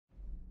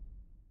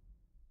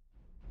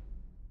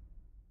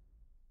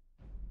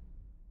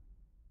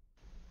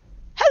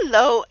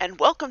Hello and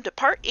welcome to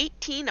part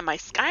 18 of my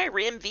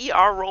Skyrim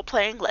VR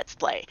role-playing Let's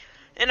Play.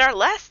 In our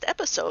last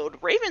episode,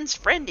 Raven's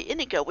friend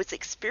Inigo was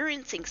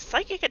experiencing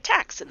psychic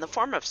attacks in the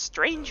form of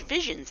strange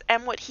visions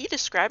and what he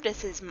described as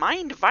his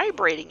mind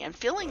vibrating and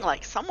feeling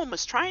like someone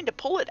was trying to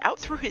pull it out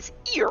through his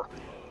ear.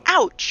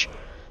 Ouch!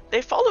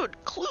 They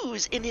followed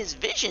clues in his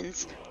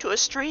visions to a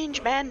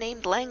strange man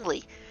named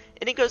Langley.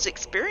 Inigo's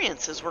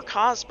experiences were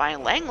caused by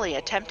Langley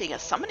attempting a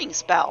summoning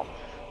spell.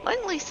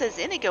 Langley says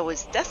Inigo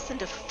is destined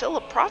to fulfill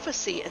a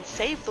prophecy and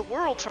save the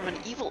world from an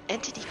evil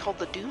entity called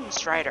the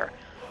Doomstrider.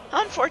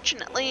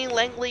 Unfortunately,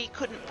 Langley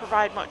couldn't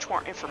provide much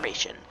more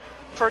information.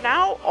 For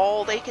now,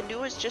 all they can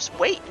do is just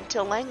wait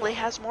until Langley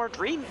has more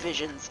dream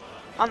visions.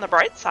 On the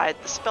bright side,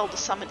 the spell to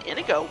summon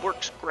Inigo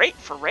works great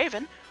for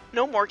Raven.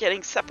 No more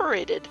getting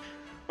separated.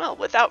 Well,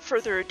 without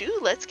further ado,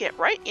 let's get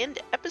right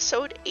into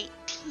episode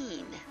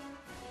 18.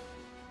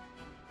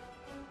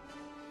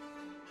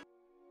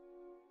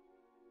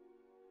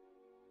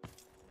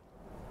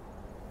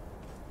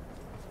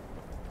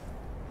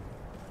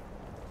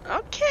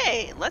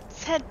 Okay,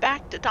 let's head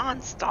back to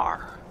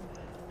Dawnstar.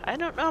 I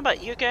don't know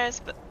about you guys,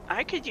 but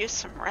I could use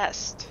some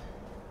rest.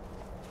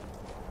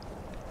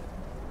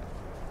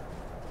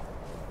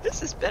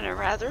 This has been a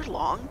rather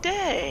long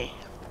day.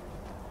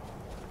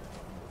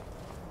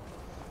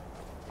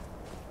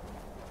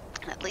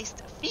 At least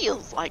it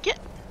feels like it.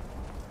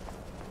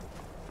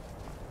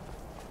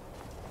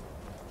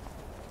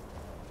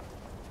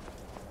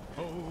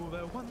 Oh,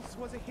 there once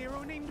was a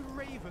hero named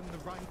Raven the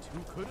Right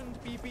who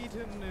couldn't be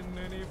beaten in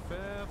any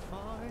fair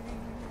fight.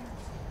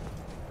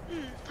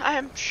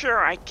 I'm sure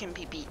I can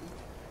be beaten.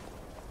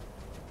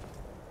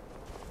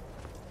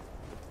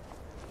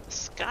 The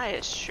sky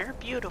is sure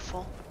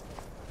beautiful.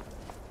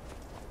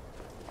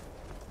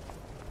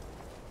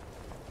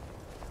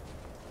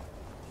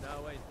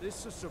 Now ain't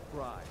this a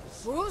surprise?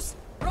 Bruce?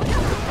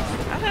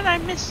 How did I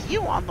miss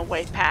you on the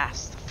way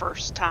past the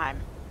first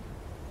time?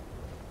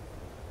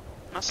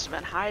 Must have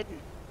been hiding.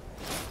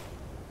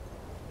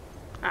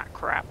 Ah,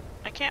 crap.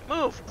 I can't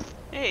move.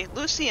 Hey,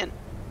 Lucian.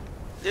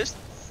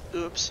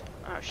 Oops.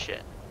 Oh,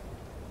 shit.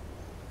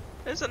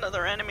 There's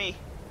another enemy.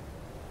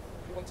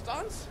 You want to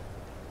dance?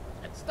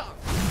 Let's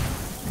dance.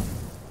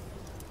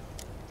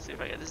 See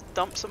if I can just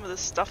dump some of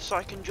this stuff so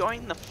I can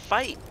join the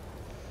fight.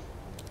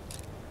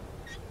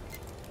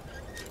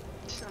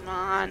 Come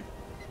on.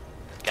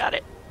 Got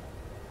it.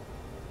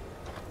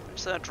 I'm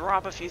just gonna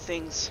drop a few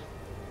things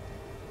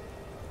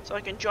so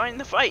I can join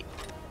the fight.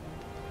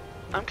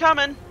 I'm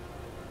coming.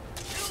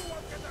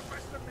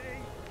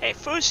 Hey,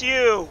 foos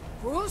you!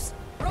 Bruce?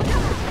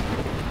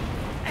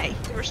 Hey,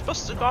 you were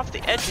supposed to go off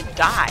the edge and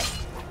die.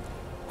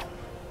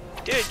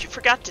 Dude, you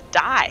forgot to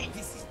die.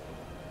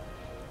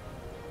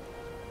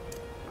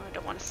 Oh, I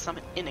don't want to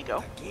summon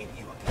Inigo.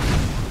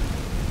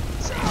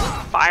 Save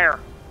with fire.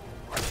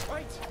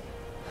 Right.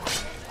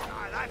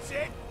 Ah, that's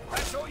it.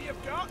 That's all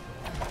you've got.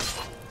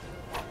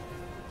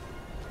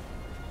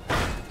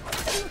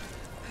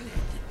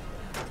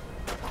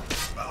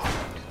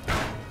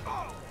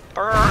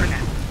 Burn!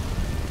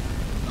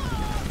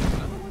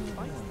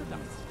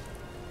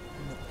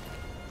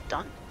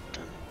 Dun,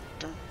 dun,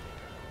 dun.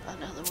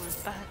 Another one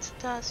bites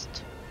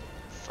dust.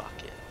 Fuck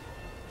it.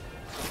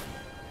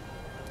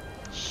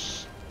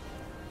 Shh.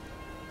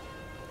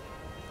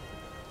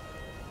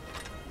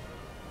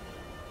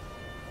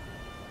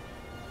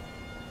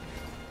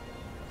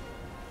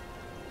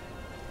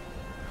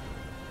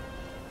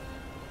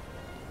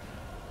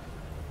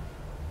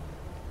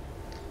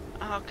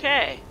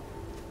 Okay.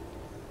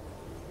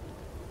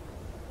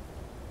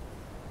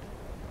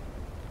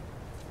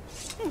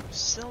 Ooh,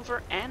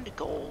 silver and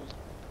gold.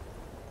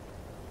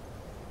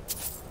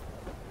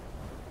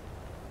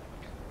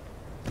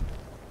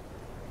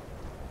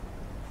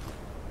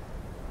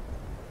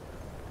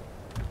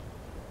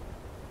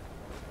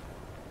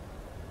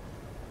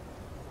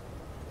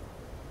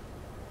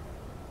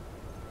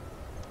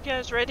 You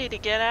guys ready to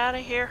get out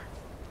of here?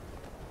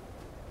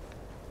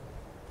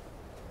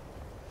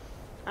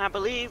 I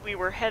believe we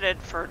were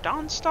headed for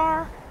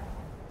Dawnstar.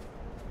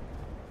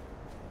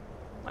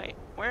 Wait,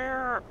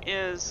 where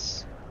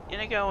is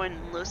Inigo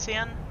and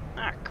Lucian?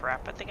 Ah,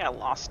 crap, I think I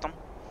lost them.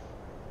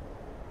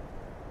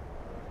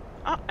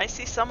 Oh, I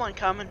see someone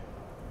coming.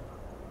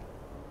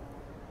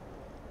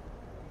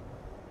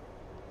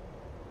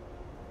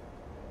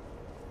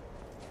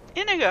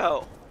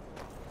 Inigo!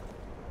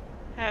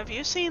 Have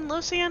you seen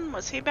Lucian?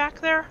 Was he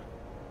back there?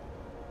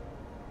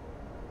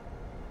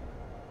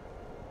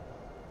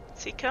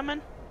 Is he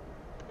coming?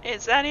 Hey,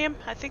 is that him?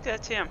 I think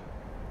that's him.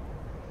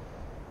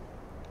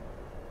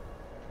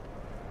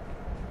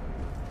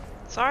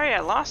 Sorry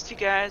I lost you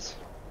guys.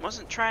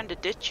 Wasn't trying to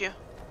ditch you.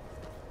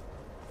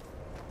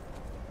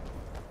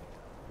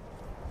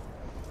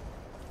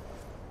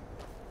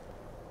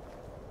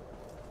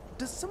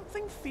 Does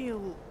something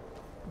feel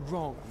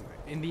wrong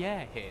in the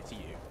air here to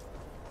you?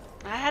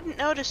 I hadn't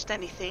noticed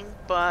anything,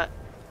 but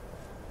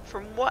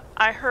from what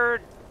I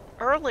heard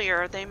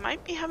earlier, they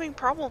might be having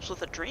problems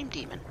with a dream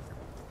demon.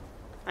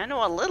 I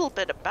know a little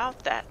bit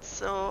about that,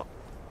 so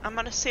I'm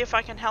gonna see if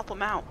I can help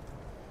them out.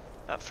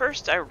 But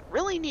first, I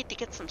really need to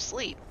get some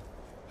sleep.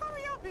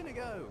 Hurry up,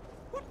 Inigo!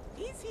 What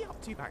is he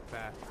up to back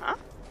there? Huh?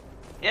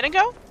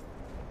 Inigo?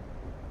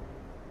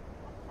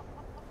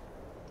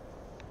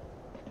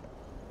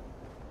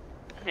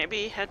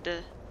 Maybe he had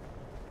to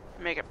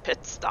make a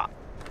pit stop.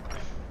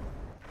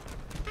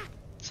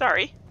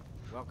 Sorry.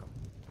 Welcome.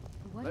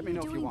 What Let are me you know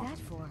if you doing want that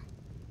something. for?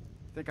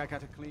 Think I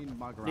got a clean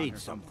mug around Need here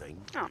somewhere.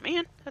 something? Oh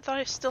man, I thought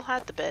I still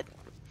had the bed.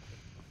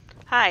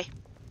 Hi.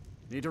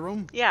 Need a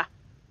room? Yeah,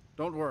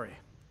 Don't worry.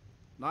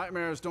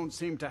 Nightmares don't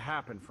seem to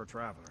happen for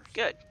travelers.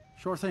 good.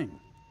 Sure thing.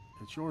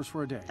 It's yours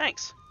for a day.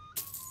 Thanks.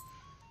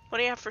 What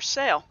do you have for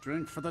sale?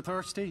 Drink for the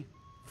thirsty,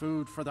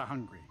 food for the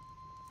hungry.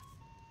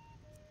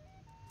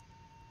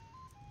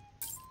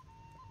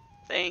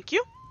 Thank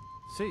you.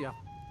 See ya.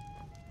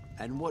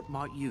 And what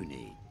might you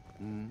need?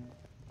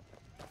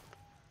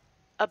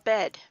 A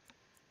bed.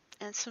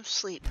 And some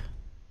sleep.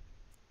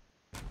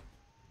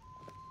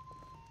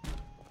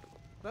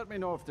 Let me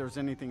know if there's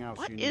anything else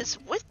What you need. is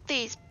with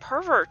these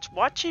perverts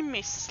watching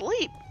me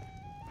sleep?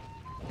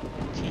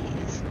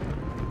 Jeez.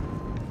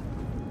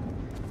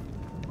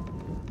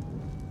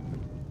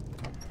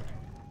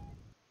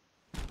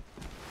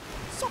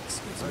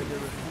 Socks. So they're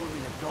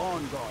reforming a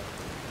Dawn Guard.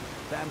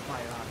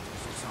 Vampire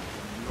artists or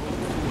something.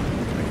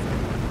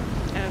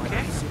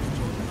 Okay.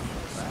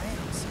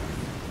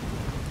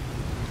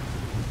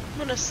 I'm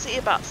gonna see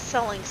about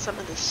selling some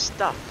of this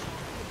stuff.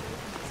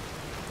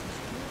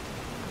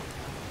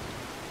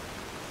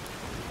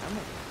 I'm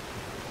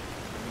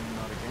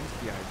not against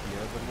the idea,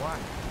 but why?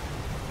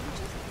 I'm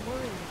just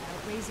worried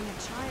about raising a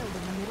child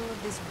in the middle of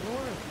this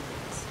war of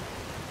yours.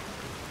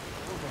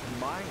 Oh, but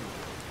mine.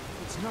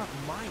 It's not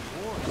my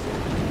war.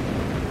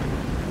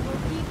 Your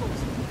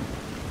people's war.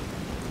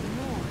 The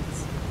Nords.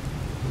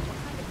 What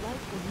kind of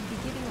life will we be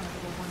giving our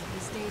little one if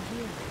we stayed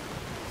here?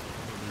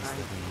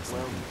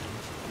 Well,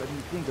 let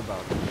me think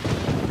about it.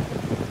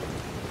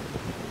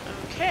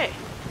 Okay.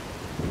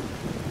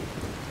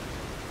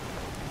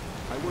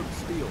 I work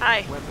steel,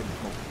 Hi. weapons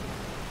mostly.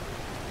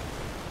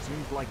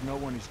 Seems like no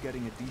one is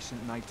getting a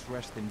decent night's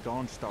rest in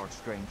Dawnstar,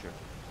 stranger.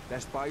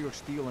 Best buy your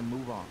steel and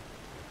move on.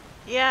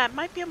 Yeah, I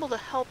might be able to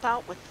help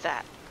out with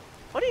that.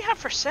 What do you have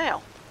for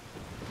sale?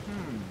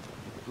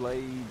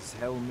 Blades,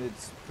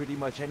 helmets, pretty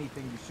much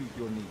anything to suit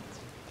your needs.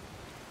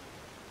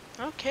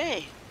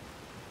 Okay.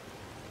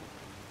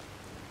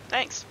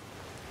 Thanks.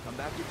 Come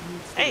back if you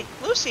need steel. Hey,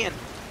 Lucian,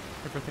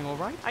 Everything all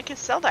right? I can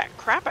sell that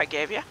crap I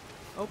gave you.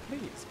 Oh,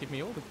 please, give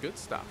me all the good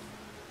stuff.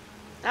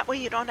 That way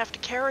you don't have to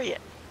carry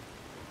it.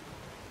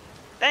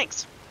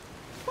 Thanks.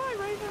 Bye,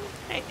 Raven.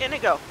 Hey,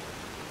 Inigo.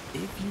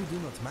 If you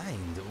do not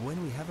mind,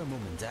 when we have a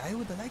moment, I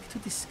would like to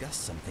discuss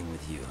something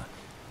with you.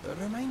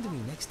 Remind me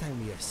next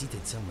time we are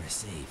seated somewhere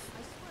safe.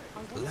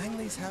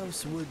 Langley's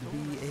house would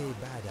be a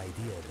bad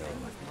idea,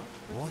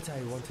 though. What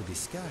I want to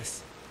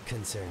discuss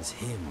concerns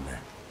him.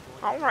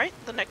 Alright,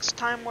 the next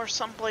time we're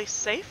someplace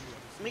safe,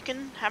 we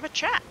can have a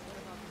chat.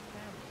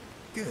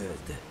 Good.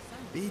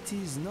 It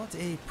is not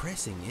a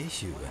pressing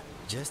issue,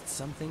 just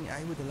something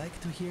I would like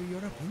to hear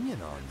your opinion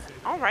on.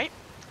 Alright.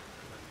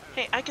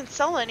 Hey, I can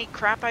sell any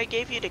crap I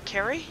gave you to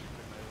carry.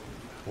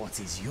 What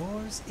is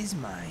yours is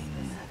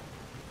mine.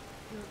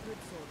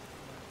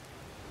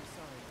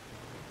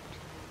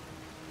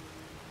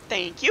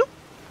 Thank you.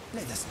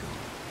 Let us go.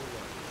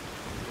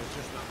 There's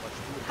just not much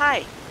to it.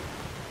 Hi.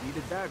 Need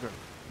a dagger?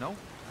 No?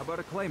 How about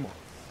a claymore?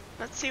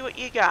 Let's see what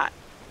you got.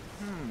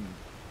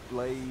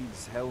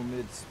 Blades,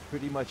 helmets,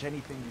 pretty much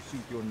anything to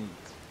suit your needs.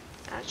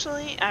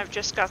 Actually, I've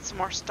just got some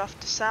more stuff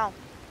to sell.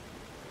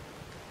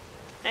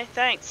 Hey,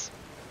 thanks.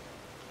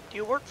 Do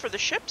you work for the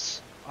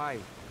ships?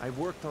 I've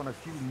worked on a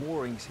few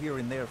moorings here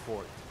and there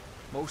for it.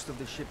 Most of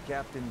the ship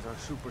captains are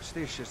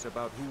superstitious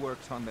about who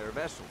works on their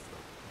vessels,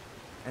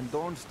 though. And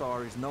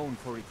Dawnstar is known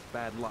for its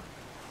bad luck.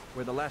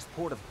 We're the last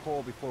port of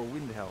call before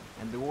Windhelm,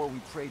 and the ore we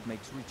trade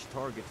makes rich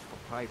targets for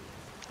pirates.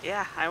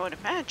 Yeah, I would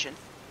imagine.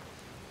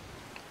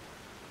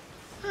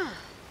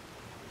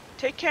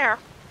 Take care.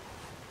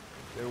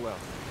 Farewell.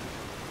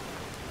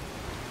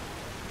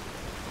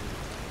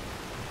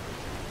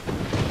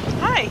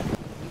 Hi.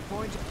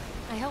 Forge.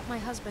 I help my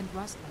husband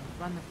Rustlin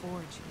run the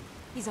forge.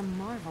 He's a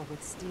marvel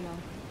with steel.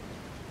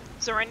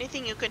 Is there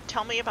anything you can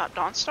tell me about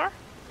Dawnstar?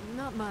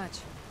 Not much.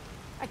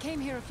 I came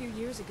here a few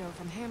years ago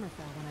from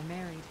Hammerfell when I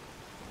married.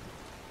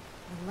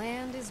 The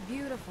land is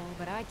beautiful,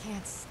 but I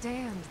can't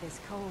stand this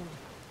cold.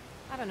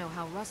 I don't know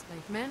how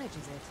Rustleaf manages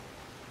it.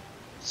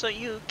 So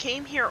you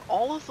came here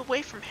all of the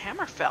way from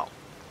Hammerfell.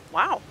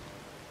 Wow.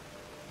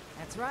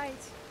 That's right.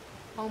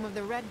 Home of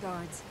the Red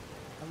Guards.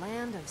 The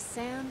land of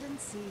sand and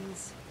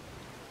seas.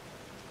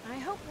 I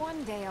hope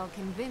one day I'll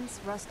convince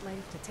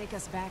Rustleaf to take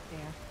us back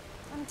there.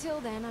 Until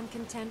then, I'm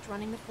content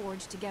running the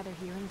forge together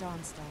here in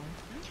Dawnstar.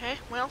 Okay,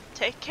 well,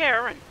 take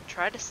care and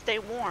try to stay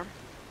warm.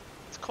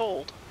 It's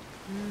cold.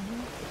 Let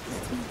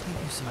me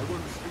give you some. I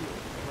work steel,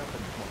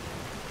 weapons mostly.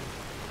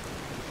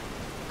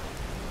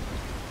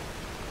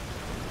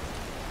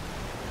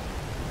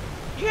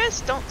 You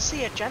guys don't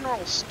see a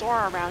general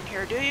store around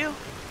here, do you?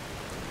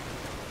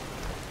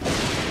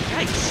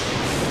 Yikes.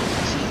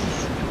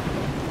 Jeez.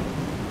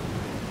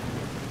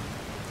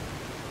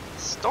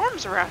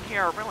 storms around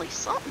here are really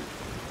something.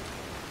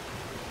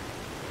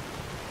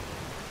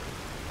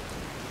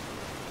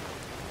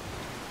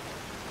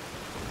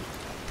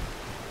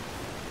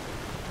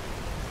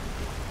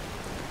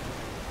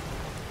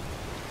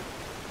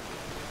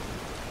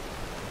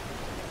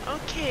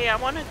 Okay, I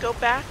want to go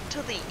back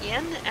to the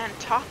inn and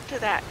talk to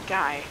that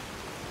guy.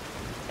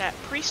 That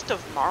priest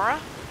of Mara.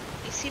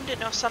 He seemed to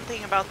know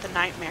something about the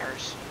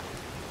nightmares.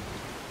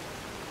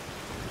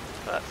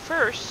 But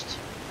first,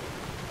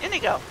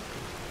 Inigo.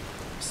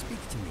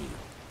 Speak to me.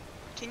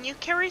 Can you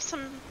carry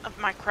some of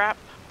my crap,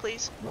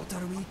 please? What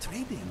are we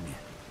trading?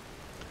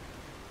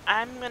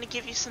 I'm going to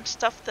give you some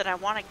stuff that I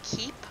want to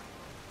keep,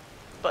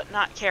 but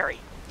not carry.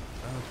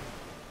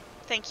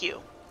 Thank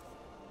you.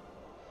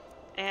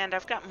 And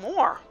I've got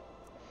more.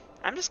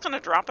 I'm just going to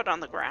drop it on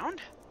the ground.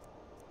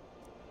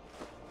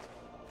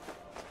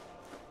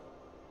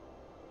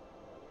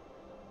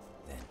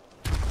 Then.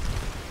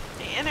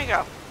 Hey,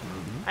 Inigo.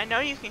 I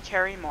know you can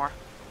carry more.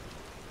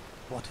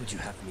 What would you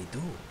have me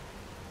do?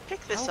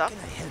 Pick this How up. can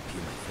I help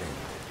you, my friend?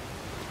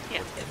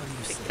 Yeah. Whatever you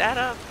Pick say. that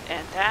up,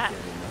 and that, Fair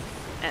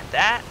enough. and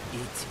that, It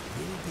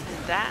will be and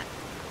done. that.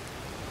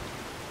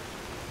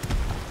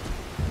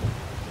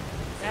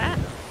 Fair That.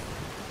 enough.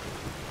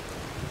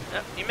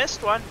 Oh, you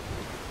missed one.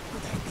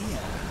 Good idea.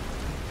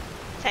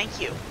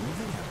 Thank you.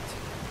 Moving out.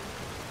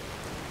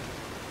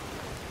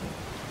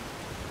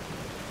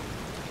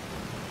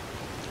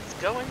 Let's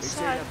go They say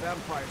inside. the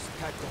vampires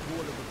attacked the hall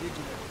of the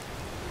Vigilant.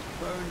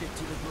 Burned it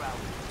to the ground.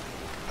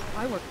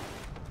 I would.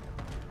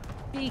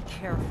 Be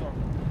careful.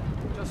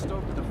 Just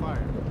stoke the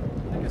fire.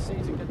 Take a seat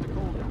and get the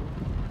coal down.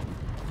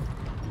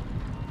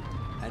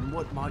 And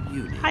what might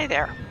you need? Hi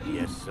there.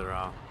 Yes,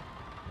 sirrah.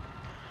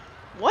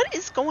 What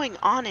is going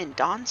on in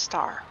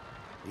Dawnstar?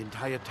 The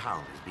entire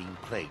town is being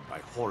plagued by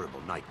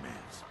horrible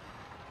nightmares.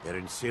 They're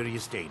in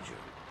serious danger,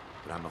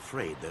 but I'm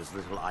afraid there's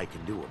little I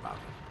can do about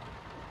it.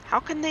 How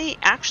can they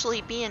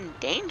actually be in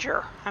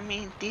danger? I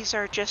mean, these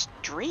are just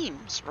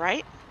dreams,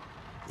 right?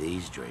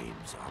 These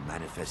dreams are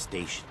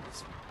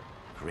manifestations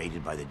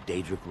created by the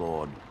Daedric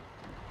Lord,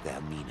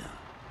 Vermina.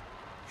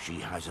 She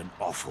has an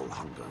awful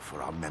hunger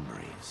for our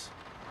memories.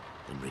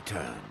 In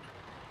return,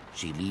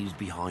 she leaves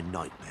behind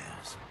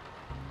nightmares.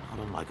 Not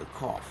unlike a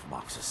cough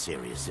marks a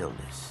serious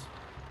illness.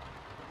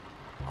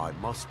 I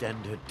must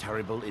end her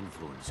terrible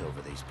influence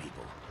over these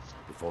people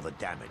before the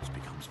damage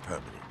becomes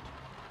permanent.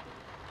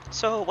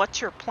 So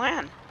what's your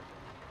plan?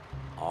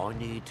 I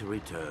need to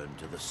return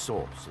to the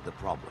source of the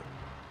problem,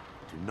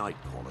 to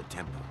Nightcaller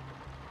Temple.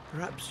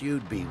 Perhaps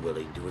you'd be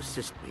willing to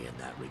assist me in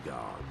that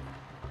regard.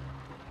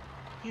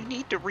 You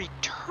need to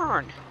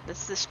return.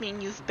 Does this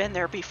mean you've been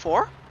there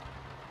before?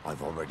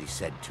 I've already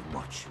said too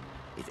much.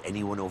 If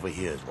anyone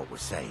overhears what we're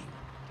saying,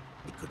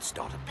 it could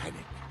start a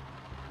panic.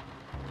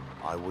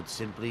 I would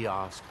simply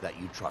ask that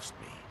you trust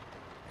me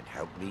and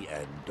help me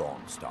end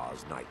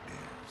Dawnstar's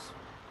nightmares.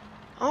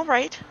 All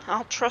right,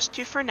 I'll trust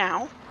you for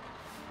now.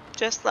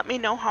 Just let me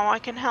know how I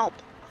can help.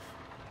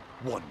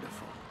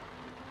 Wonderful.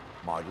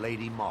 My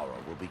Lady Mara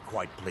will be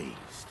quite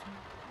pleased.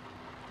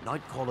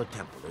 Nightcaller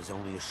Temple is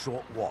only a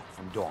short walk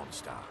from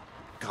Dawnstar.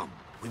 Come,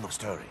 we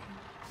must hurry.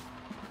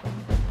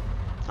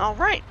 All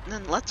right,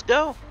 then let's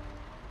go.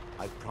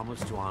 I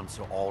promise to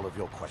answer all of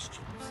your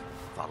questions.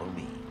 Follow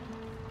me.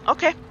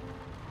 Okay.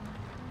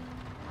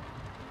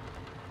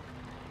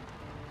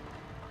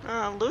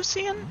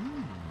 Lucian?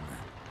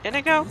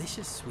 Inigo?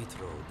 Delicious sweet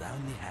roll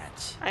down the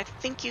hatch. I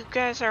think you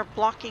guys are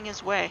blocking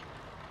his way.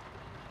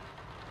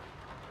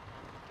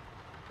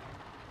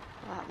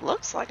 That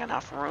looks like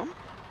enough room.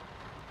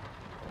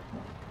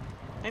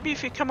 Maybe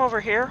if you come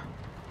over here.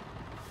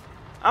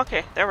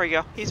 Okay, there we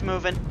go. He's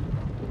moving.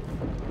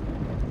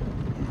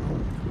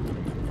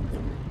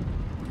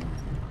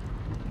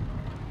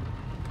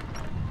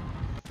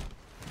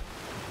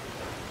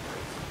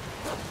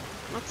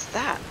 What's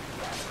that?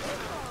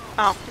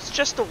 Oh, it's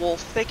just a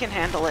wolf. They can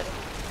handle it.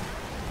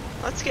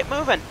 Let's get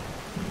moving.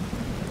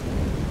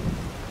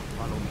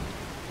 Follow me.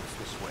 It's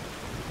this way.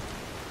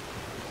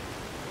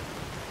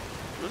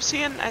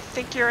 Lucian, I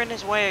think you're in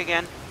his way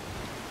again.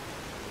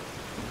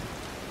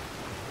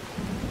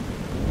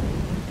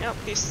 Yep,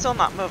 he's still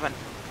not moving.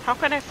 How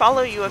can I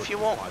follow you if you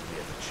won't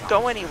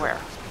go anywhere?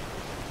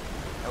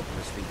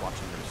 Helplessly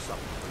watching them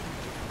suffer.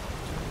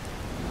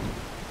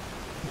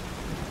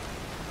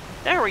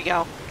 There we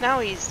go. Now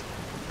he's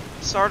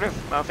sort of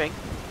moving.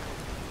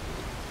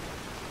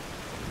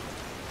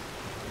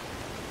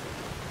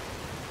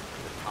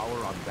 The tower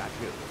on that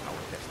hill is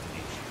our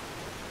destination.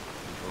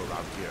 People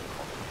around here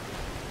call it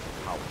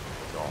the Tower of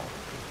the Dawn.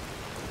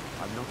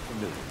 I'm not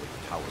familiar with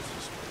the tower's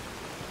history,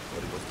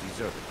 but it was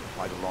deserted for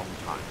quite a long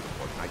time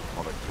before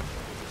Nightcaller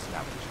Temple was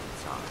established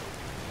inside.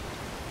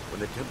 When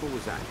the temple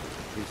was active,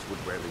 the priests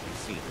would rarely be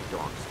seen at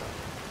Dawnstar.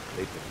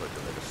 They preferred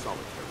to live a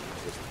solitary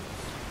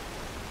existence.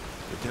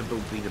 The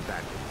temple's been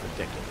abandoned for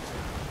decades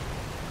now.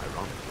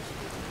 Ironic, isn't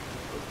it?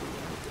 But we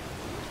will make it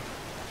clear.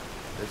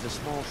 There's a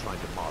small shrine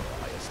to Mara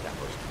I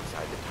established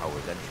inside the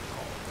tower's entry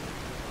hall.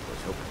 I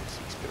was hoping to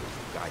seek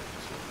spiritual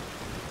guidance here.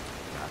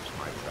 Perhaps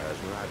my prayers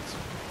were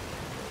answered.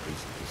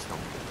 recently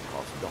stumbled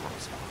across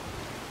Dawnstar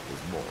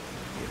is more than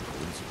a mere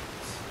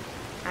coincidence.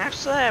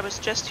 Actually, I was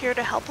just here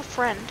to help a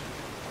friend.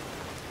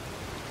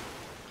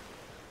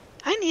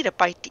 I need a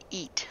bite to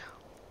eat.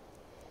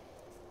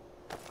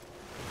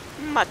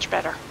 Much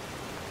better.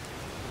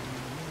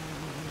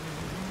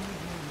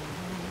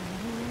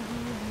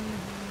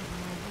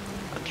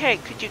 Okay,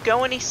 could you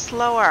go any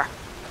slower?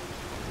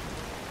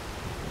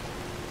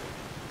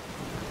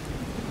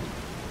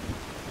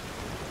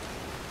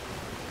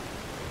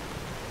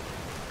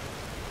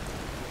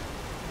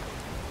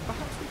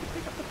 Perhaps we could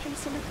pick up the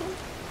pace a little?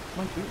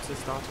 My boots are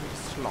starting to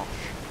slosh.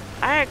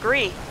 I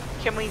agree.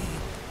 Can we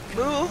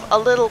move a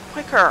little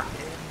quicker?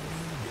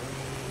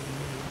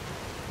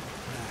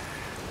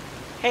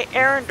 Hey,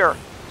 Arender,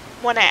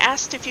 when I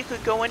asked if you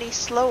could go any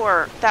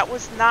slower, that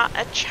was not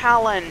a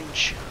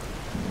challenge.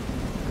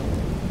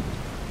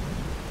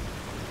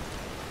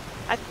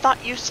 I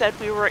thought you said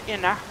we were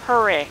in a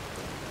hurry.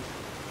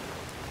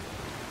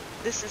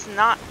 This is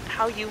not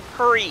how you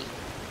hurry.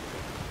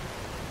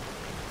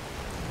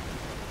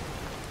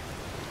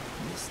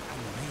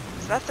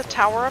 Is that the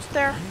tower up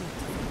there?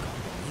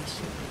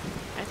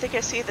 I think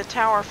I see the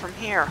tower from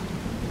here.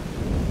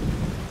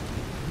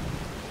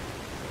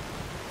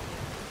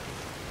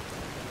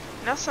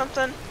 You know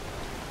something?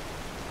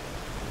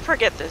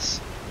 Forget this.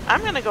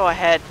 I'm gonna go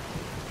ahead.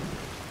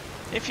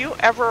 If you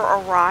ever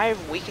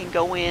arrive, we can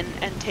go in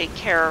and take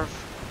care of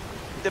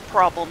the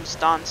problems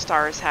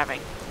Dawnstar is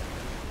having.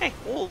 Hey,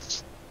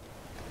 wolves.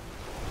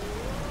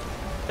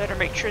 Better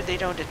make sure they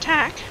don't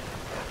attack.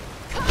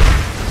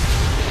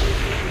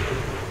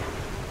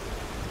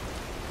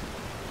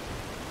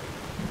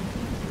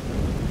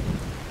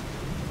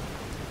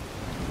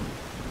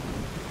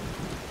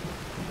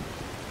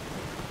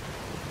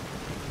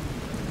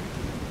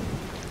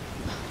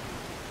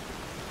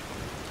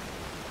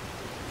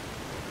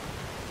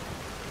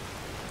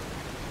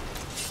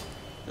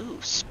 Ooh,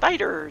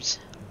 spiders.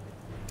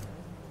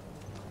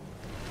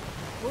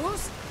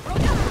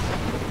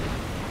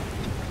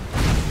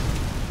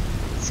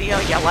 See how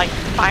you like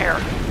fire.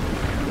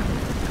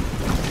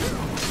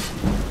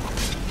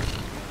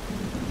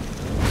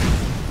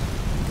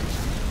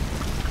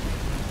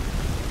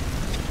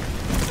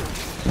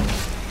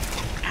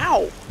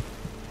 Ow!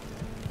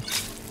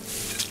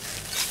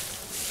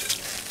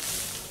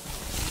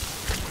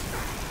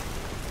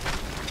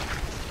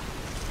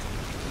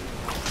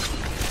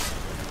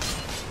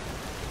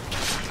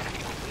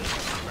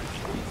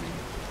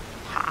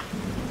 Ha!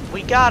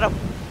 We got him.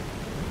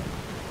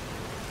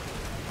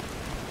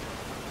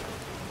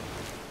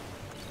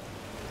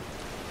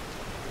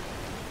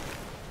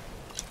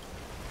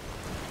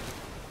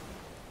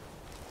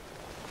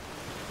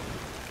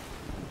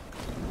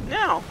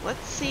 Now,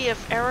 let's see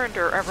if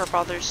Arender ever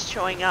bothers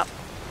showing up.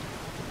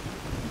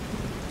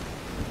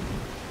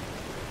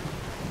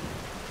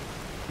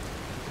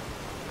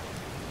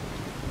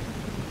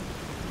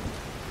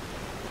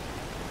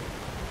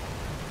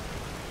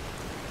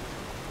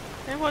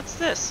 Hey, what's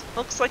this?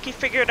 Looks like you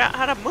figured out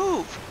how to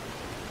move.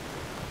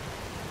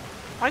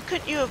 Why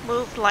couldn't you have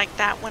moved like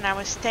that when I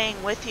was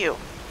staying with you?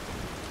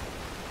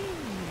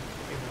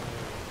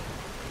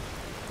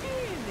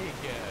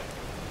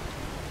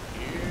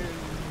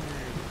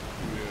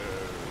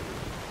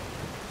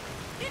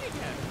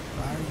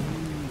 Are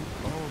you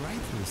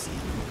alright, Lucy?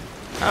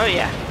 Oh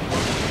yeah,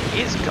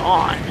 he's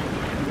gone. I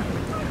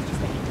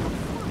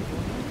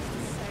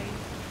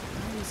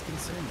was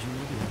concerned you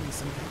may be having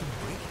some kind of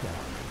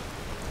breakdown.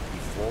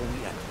 Before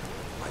we enter,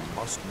 I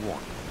must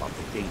warn you about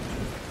the danger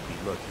that could be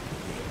lurking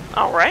within.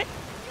 Alright.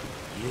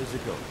 Years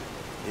ago,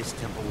 this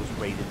temple was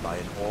raided by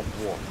an orc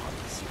war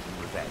party seeking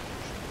revenge.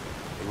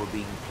 They were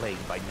being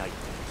plagued by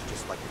nightmares,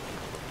 just like the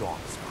people of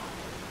Dawnstar.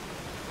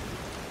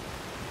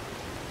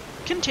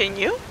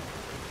 Continue.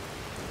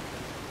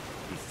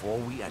 Before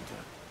we enter,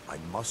 I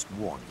must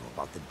warn you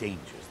about the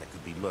dangers that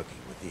could be lurking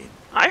within.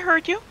 I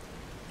heard you.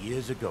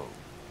 Years ago,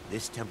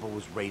 this temple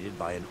was raided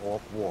by an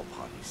orc war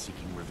party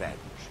seeking revenge.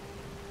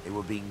 They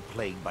were being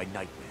plagued by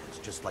nightmares,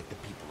 just like the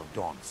people of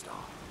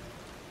Dawnstar.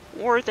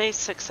 Were they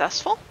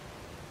successful?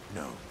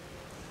 No.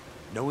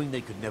 Knowing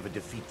they could never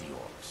defeat the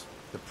orcs,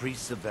 the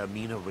priests of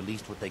Vermina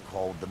released what they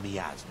called the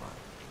miasma,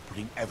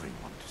 putting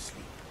everyone to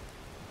sleep.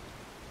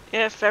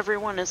 If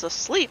everyone is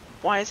asleep,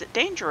 why is it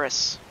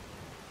dangerous?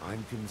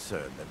 I'm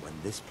concerned that when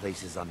this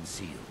place is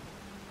unsealed,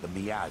 the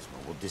miasma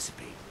will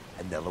dissipate,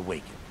 and they'll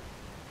awaken.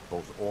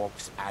 Both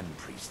orcs and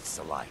priests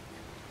alike.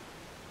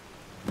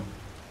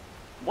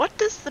 What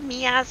does the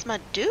miasma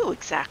do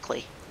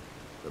exactly?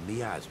 The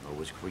miasma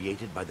was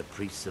created by the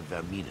priests of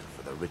Vermina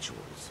for their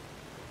rituals.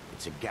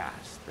 It's a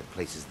gas that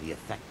places the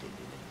affected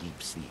in a deep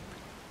sleep.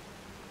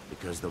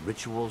 Because the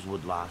rituals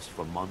would last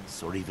for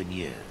months or even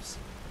years,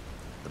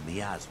 the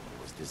miasma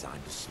was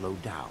designed to slow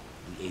down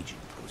the aging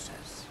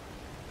process.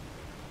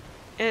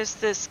 Is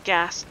this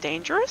gas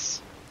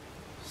dangerous?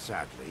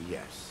 Sadly,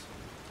 yes.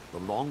 The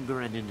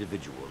longer an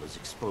individual is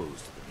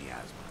exposed to the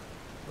miasma,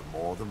 the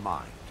more the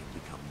mind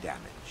can become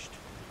damaged.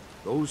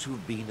 Those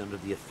who've been under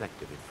the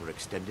effect of it for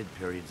extended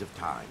periods of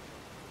time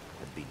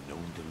have been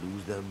known to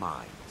lose their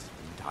minds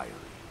entirely.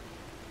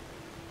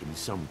 In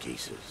some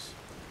cases,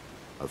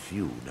 a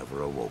few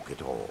never awoke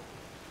at all.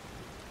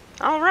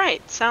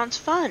 Alright, sounds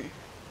fun.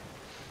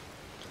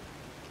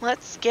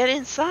 Let's get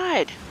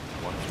inside.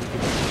 Once we get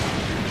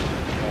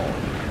inside,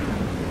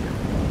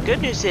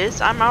 Good news is,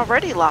 I'm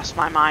already lost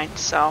my mind,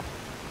 so...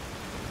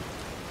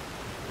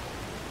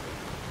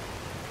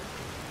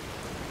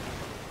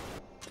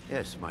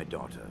 Yes, my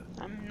daughter.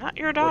 I'm not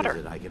your daughter. What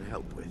is it I can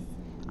help with?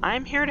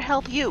 I'm here to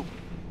help you.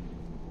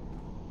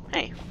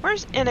 Hey,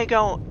 where's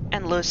Inigo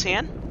and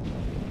Lucian?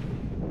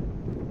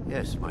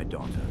 Yes, my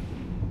daughter.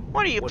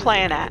 What are you What is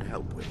playing it I at? can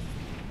help with?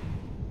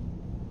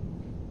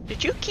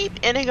 Did you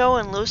keep Inigo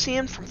and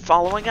Lucian from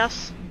following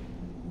us?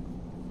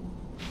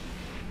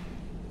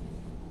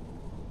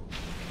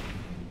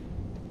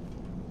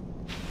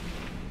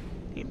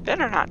 You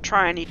better not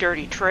try any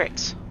dirty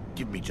tricks.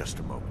 Give me just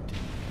a moment,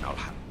 and I'll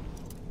have...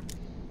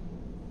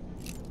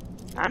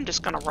 I'm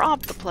just gonna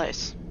rob the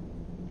place.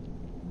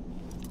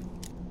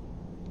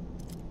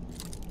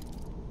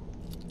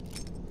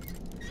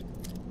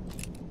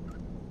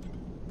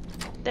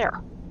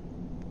 There.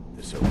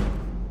 this over.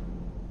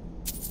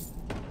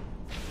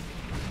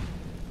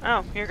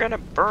 Oh, you're gonna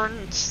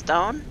burn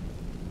stone?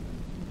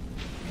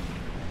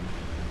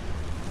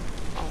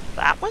 Oh,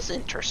 that was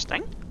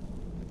interesting.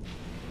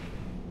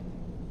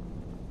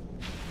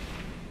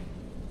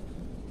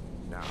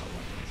 Now I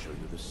can show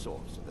you the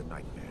source of the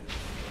nightmares.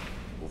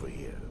 Over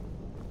here.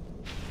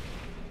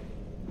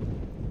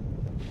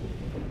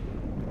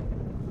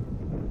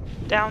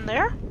 Down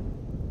there?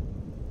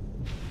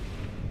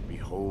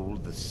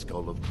 Behold the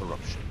skull of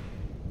corruption,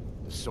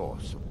 the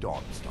source of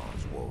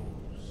Dawnstar's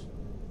woes.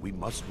 We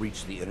must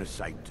reach the inner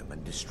sanctum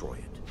and destroy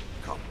it.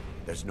 Come,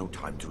 there's no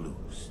time to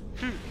lose.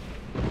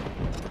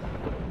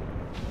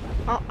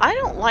 Well, I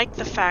don't like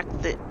the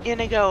fact that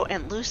Inigo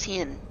and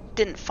Lucian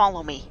didn't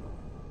follow me.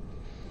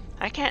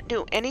 I can't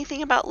do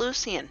anything about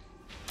Lucian.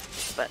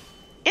 But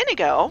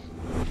Inigo?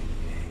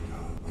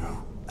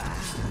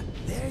 Ah,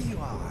 there you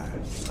are.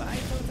 I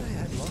thought I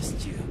had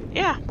lost you.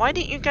 Yeah, why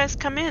didn't you guys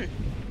come in?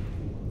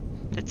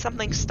 Did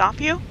something stop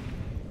you?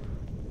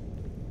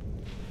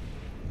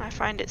 I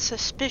find it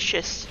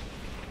suspicious.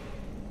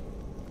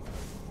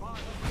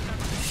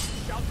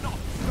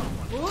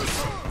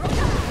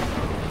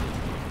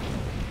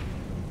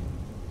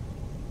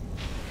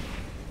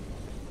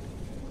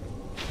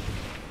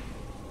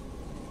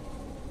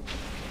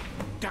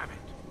 Damn it!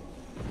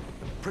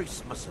 The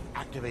priests must have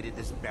activated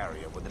this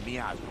barrier when the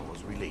miasma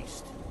was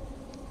released.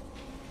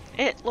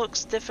 It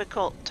looks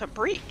difficult to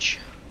breach.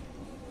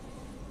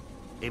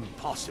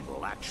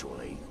 Impossible,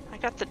 actually. I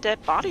got the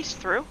dead bodies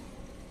through.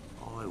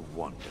 I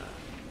wonder.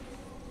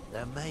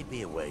 There may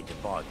be a way to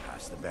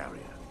bypass the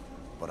barrier,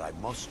 but I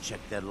must check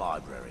their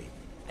library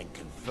and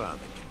confirm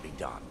it can be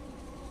done.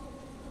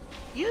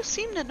 You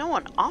seem to know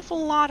an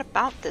awful lot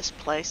about this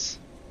place.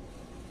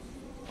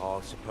 I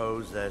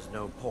suppose there's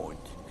no point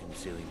in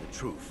concealing the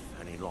truth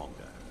any longer.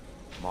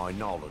 My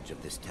knowledge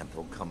of this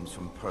temple comes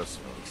from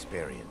personal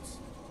experience.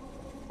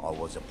 I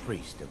was a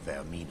priest of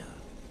Vermina.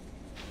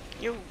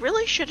 You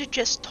really should have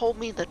just told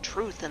me the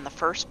truth in the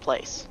first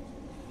place.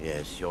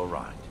 Yes, you're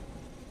right.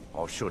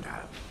 I should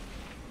have.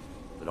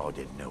 But I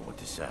didn't know what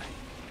to say.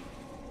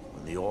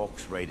 When the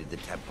orcs raided the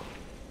temple,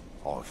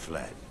 I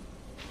fled.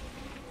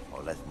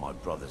 I left my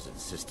brothers and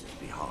sisters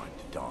behind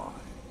to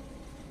die.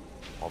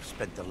 I've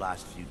spent the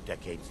last few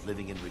decades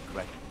living in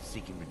regret and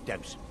seeking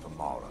redemption from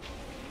Mara.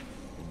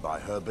 And by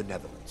her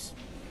benevolence,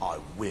 I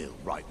will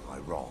right my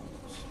wrongs.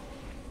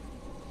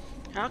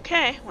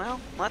 Okay, well,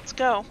 let's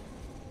go.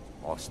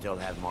 I still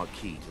have my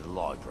key to the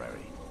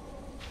library.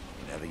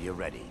 Whenever you're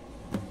ready,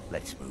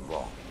 let's move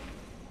on.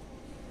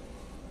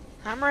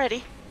 I'm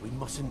ready. We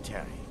mustn't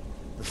tarry.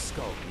 The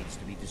skull needs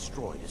to be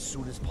destroyed as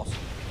soon as possible.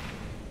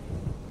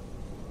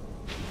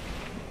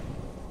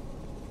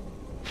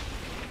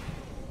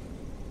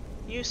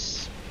 You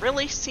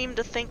really seem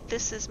to think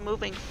this is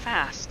moving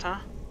fast, huh?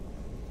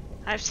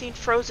 I've seen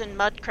frozen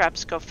mud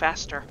crabs go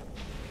faster.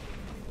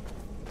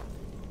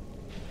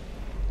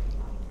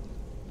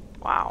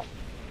 Wow.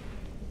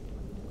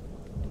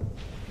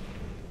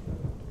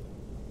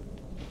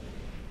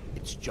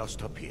 It's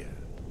just up here.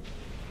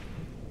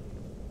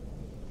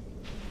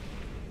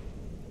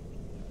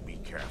 Be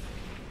careful.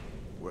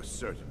 We're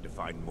certain to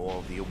find more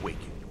of the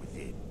awakened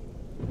within.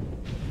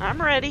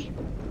 I'm ready.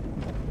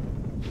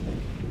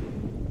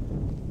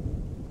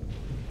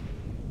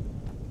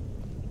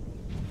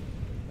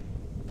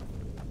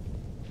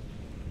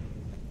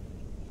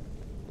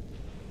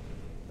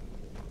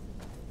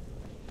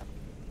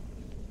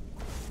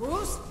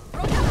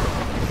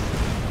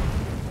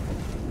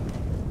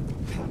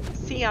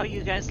 See how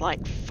you guys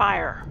like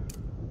fire.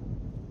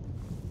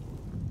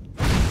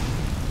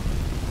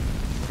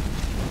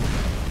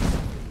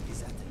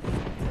 Is that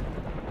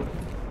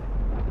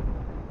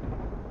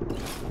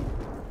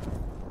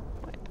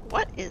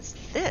What is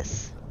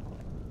this?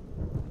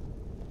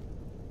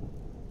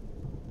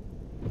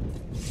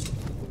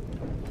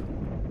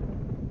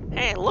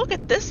 Hey, look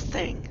at this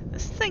thing.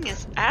 This thing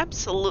is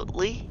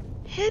absolutely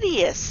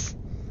hideous.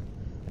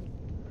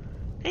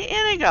 Hey,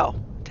 Inigo,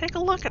 take a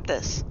look at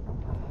this.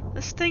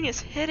 This thing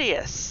is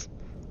hideous.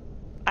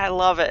 I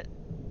love it.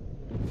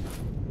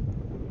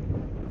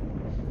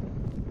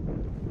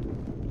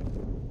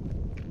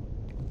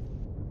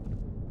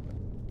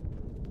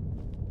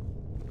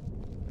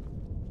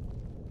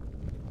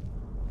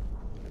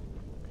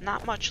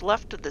 Not much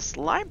left of this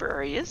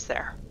library, is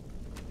there?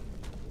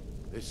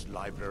 This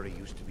library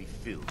used to be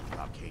filled with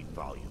arcane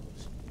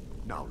volumes.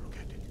 Now look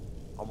at it.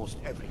 Almost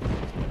everything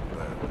has been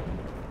burned.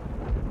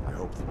 I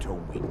hope the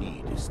tome we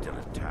need is still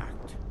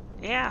intact.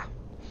 Yeah.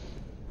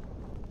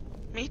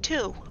 Me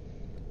too.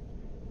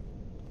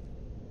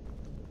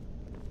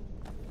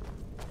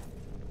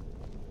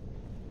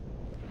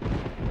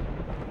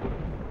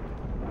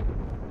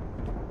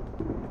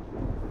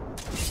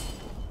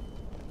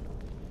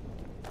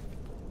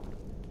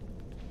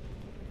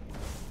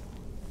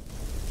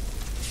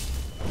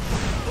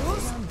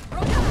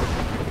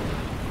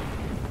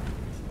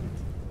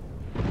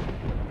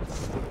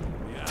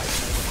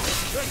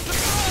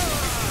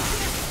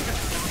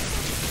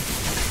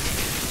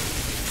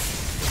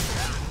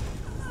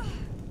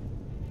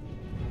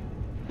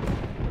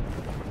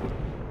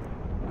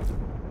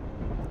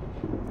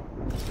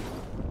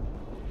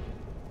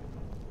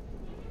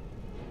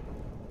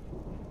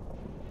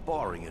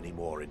 Barring any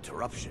more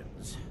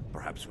interruptions,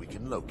 perhaps we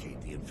can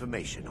locate the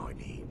information I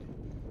need.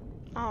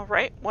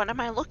 Alright, what am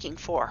I looking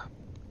for?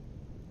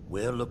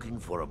 We're looking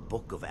for a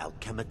book of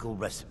alchemical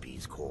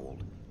recipes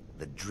called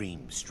the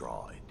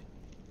Doomstrider.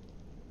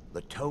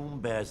 The tome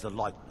bears the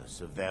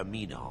likeness of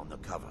Vermina on the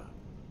cover.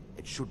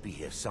 It should be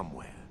here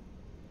somewhere.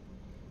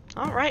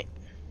 Alright.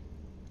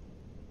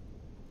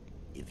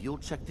 If you'll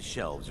check the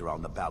shelves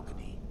around the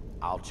balcony,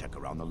 I'll check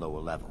around the lower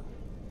level.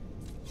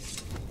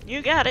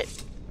 You got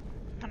it.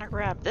 I'm gonna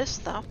grab this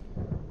though.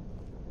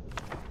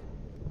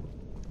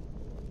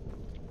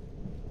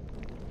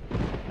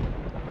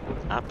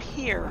 Up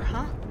here,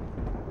 huh?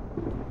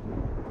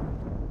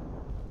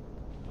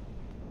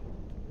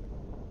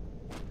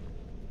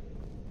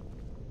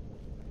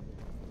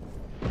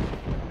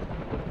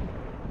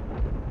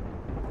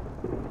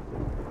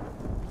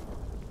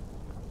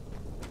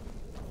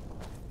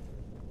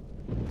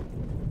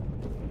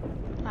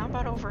 How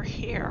about over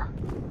here?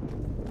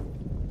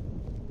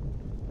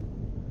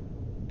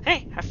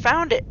 Hey, I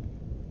found it!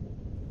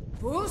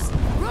 Oops.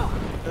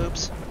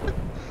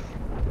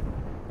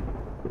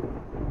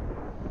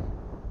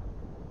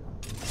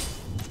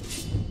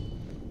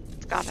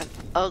 It's got an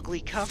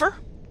ugly cover.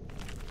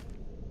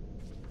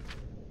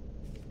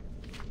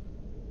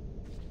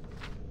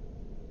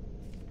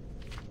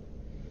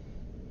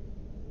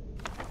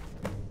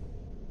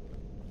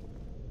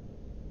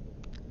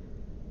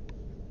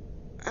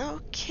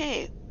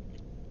 Okay.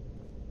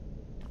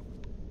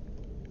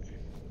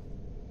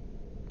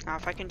 Now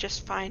if I can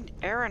just find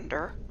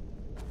Arender.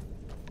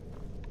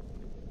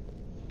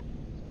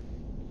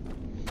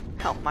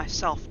 Help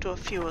myself to a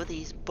few of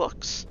these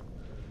books.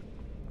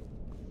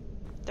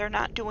 They're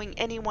not doing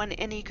anyone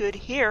any good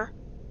here.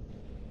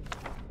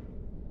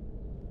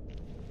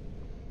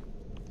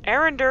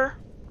 Arender.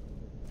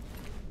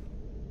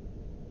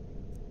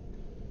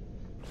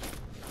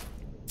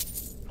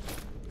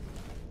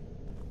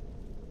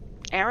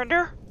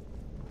 Arender?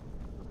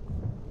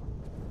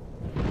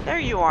 There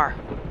you are.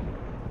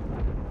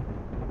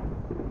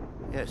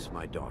 Yes,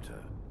 my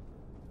daughter.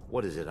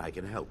 What is it I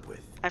can help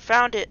with? I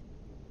found it.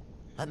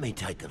 Let me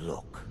take a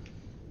look.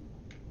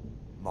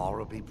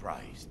 Mara be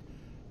praised.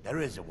 There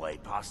is a way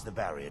past the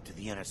barrier to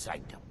the inner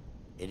sanctum.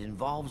 It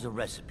involves a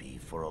recipe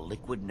for a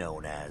liquid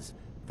known as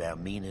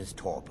Vermina's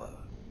torpor.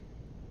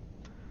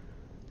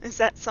 Is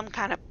that some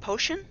kind of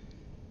potion?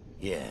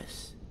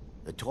 Yes.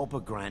 The torpor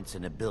grants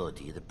an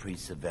ability the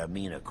priests of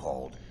Vermina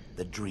called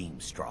the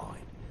Doomstrider,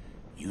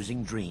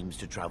 using dreams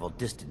to travel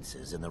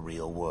distances in the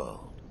real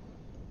world.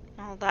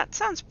 Well, that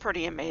sounds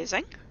pretty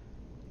amazing.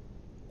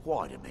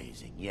 Quite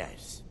amazing,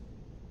 yes.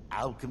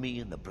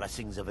 Alchemy and the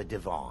blessings of a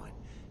divine,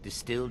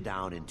 distilled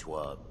down into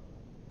a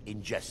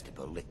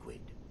ingestible liquid.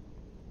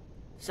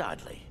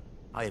 Sadly,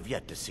 I have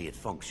yet to see it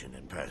function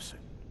in person.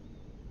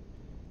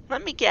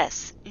 Let me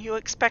guess, you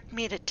expect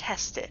me to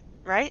test it,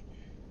 right?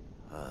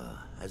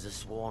 As a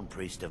sworn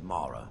priest of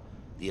Mara,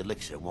 the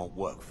elixir won't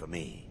work for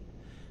me.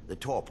 The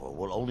torpor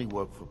will only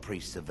work for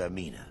priests of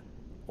Vermina,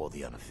 or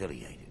the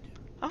unaffiliated.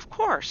 Of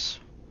course.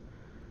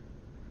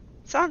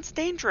 Sounds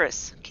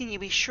dangerous. Can you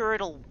be sure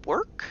it'll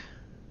work?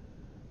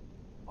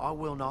 I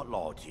will not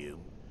lie to you.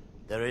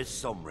 There is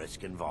some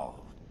risk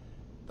involved.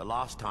 The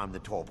last time the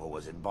torpor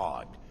was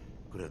imbibed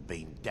could have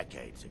been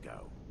decades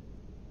ago.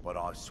 But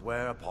I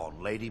swear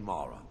upon Lady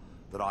Mara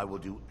that I will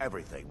do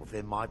everything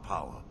within my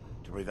power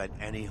to prevent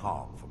any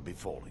harm from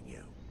befalling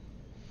you.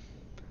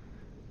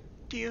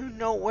 Do you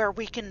know where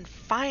we can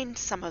find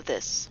some of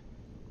this?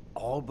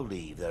 All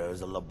believe there is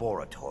a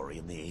laboratory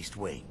in the East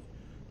Wing.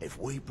 If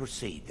we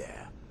proceed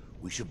there,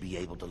 we should be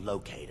able to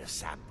locate a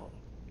sample.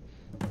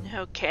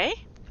 Okay.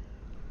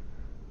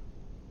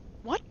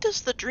 What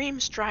does the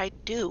Doomstrider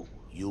do?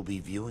 You'll be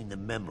viewing the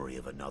memory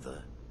of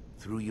another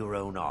through your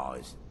own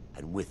eyes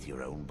and with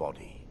your own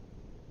body.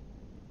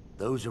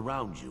 Those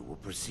around you will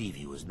perceive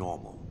you as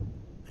normal,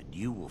 and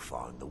you will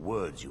find the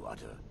words you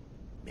utter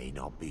may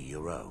not be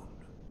your own.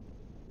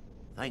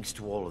 Thanks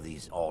to all of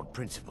these odd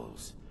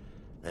principles,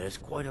 there is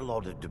quite a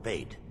lot of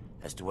debate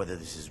as to whether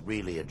this is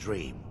really a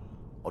dream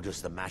or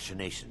just the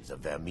machinations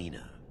of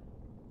Vermina.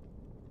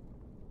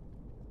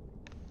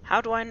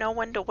 How do I know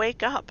when to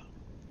wake up?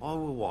 I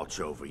will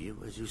watch over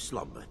you as you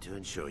slumber to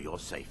ensure your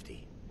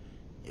safety.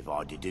 If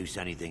I deduce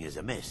anything is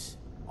amiss,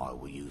 I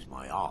will use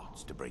my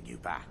arts to bring you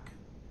back.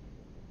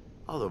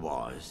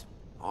 Otherwise,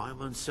 I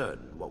am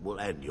uncertain what will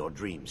end your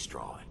dream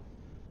stride.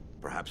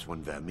 Perhaps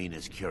when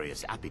Vermina's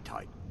curious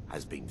appetite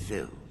has been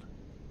filled.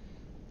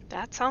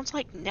 That sounds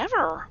like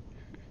never.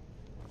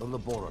 The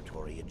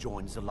laboratory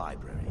adjoins the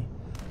library.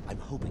 I'm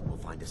hoping we'll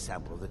find a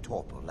sample of the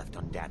torpor left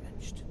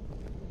undamaged.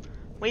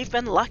 We've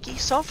been lucky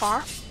so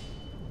far.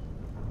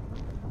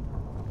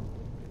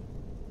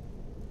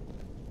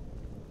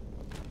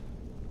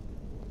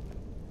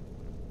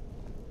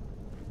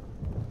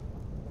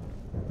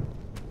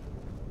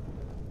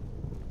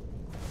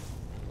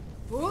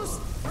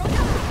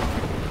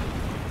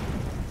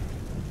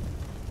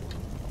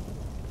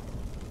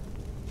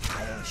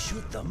 I'll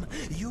shoot them.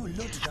 You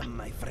loot them,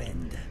 my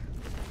friend.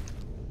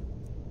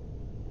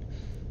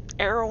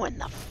 Arrow in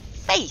the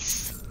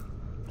face.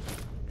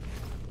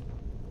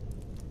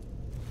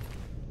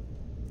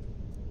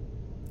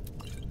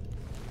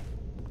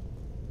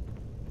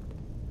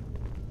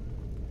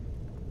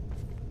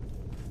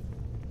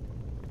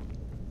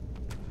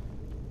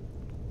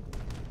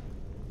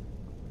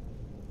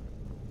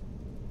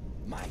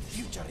 My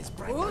future is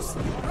bright.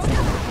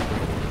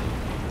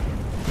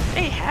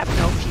 They have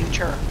no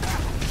future.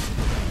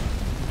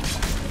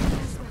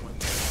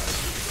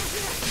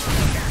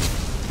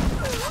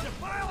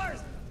 Defilers!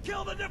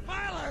 Kill the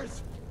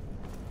defilers!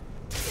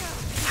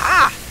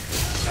 Ha!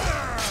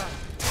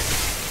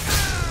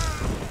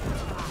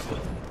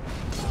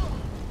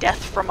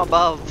 Death from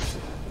above.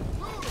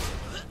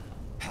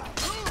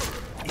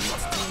 It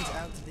turns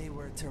out they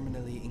were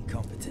terminally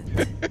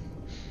incompetent.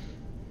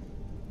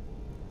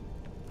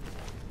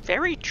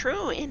 Very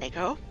true,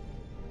 Inigo.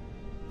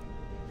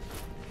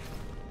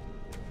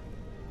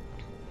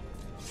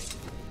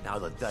 Now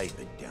that they've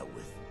been dealt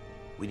with,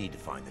 we need to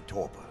find the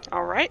torpor.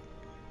 Alright.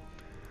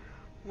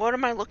 What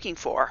am I looking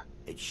for?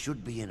 It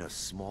should be in a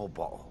small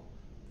bottle,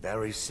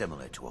 very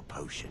similar to a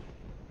potion.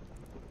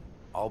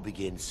 I'll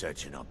begin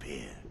searching up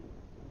here.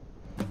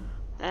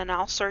 Then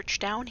I'll search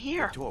down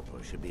here. The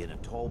torpor should be in a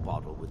tall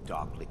bottle with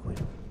dark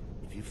liquid.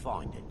 If you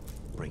find it,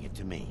 bring it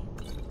to me.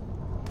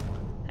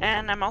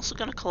 And I'm also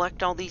going to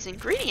collect all these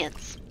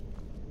ingredients.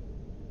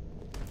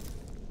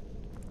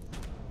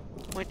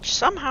 Which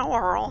somehow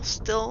are all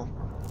still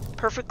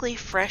perfectly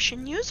fresh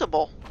and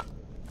usable.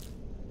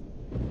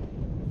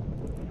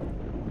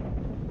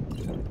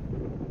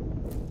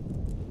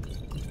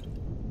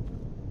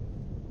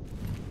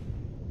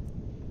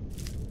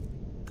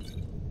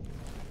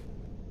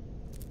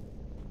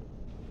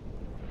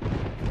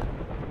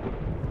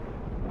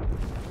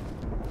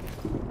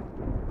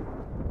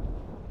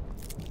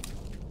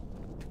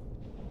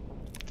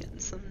 Getting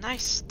some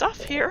nice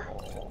stuff here.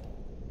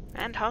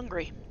 And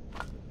hungry.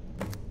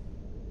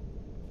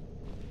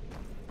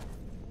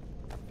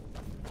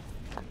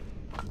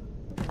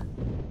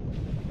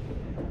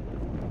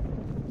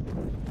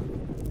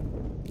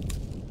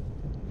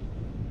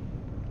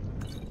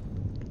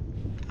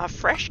 A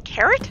fresh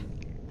carrot?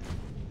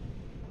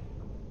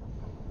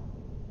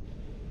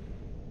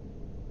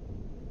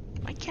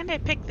 Why can't I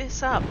pick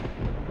this up?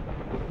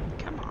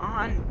 Come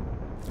on.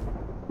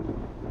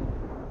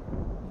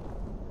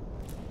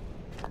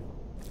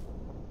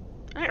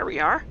 There we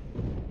are.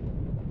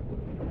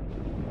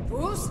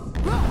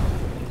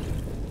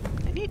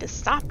 I need to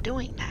stop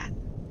doing that.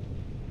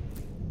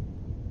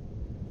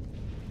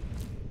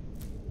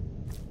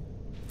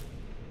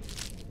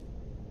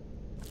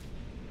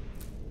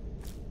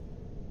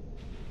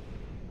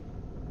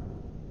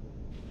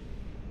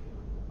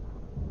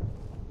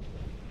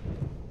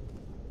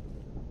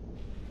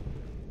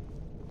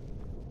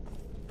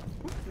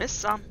 Missed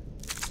some.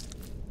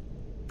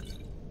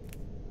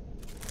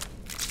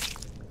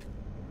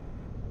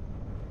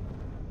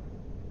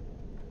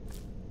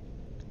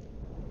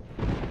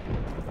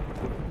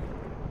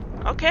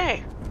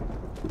 Okay.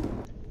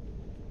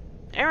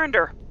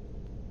 Erender.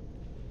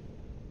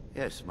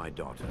 Yes, my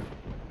daughter.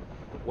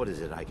 What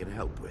is it I can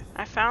help with?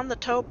 I found the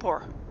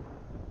torpor.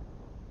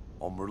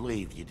 I'm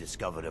relieved you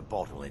discovered a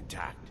bottle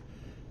intact.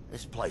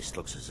 This place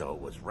looks as though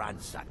it was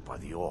ransacked by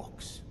the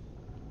orcs.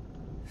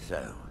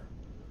 So,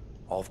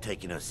 I've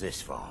taken us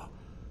this far,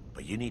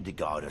 but you need to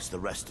guide us the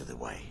rest of the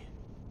way.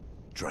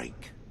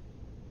 Drink.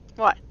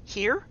 What,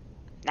 here?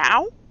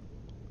 Now?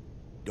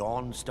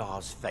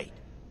 Dawnstar's fate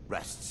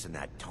rests in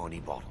that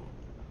tiny bottle.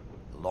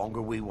 The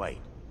longer we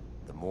wait,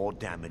 the more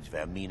damage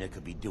Vermina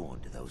could be doing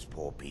to those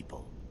poor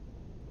people.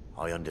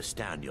 I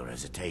understand your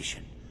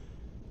hesitation,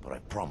 but I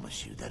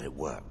promise you that it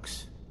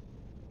works.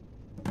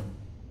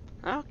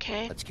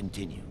 Okay. Let's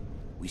continue.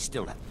 We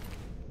still have...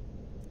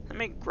 Let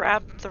me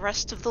grab the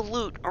rest of the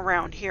loot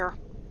around here.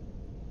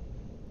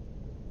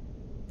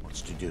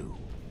 What's to do?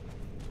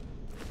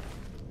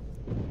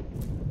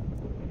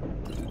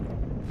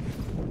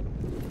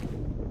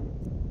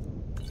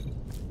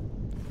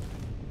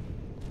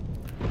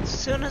 As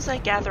soon as I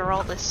gather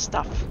all this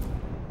stuff.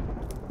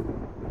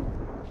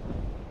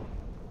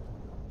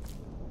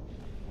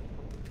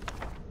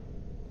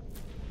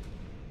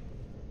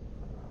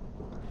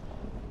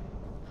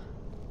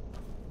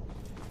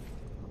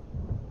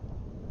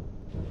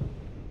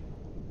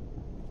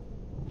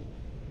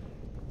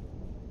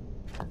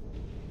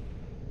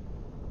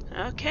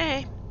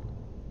 Okay.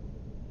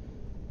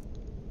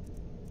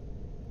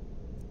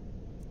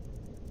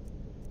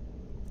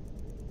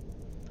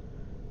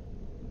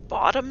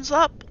 Bottoms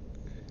up.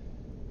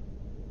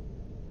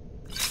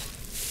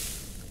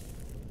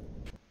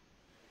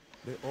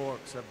 The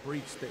orcs have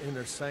breached the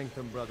inner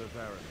sanctum, Brother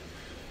Baron.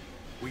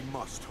 We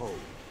must hold.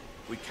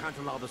 We can't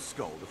allow the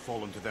skull to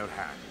fall into their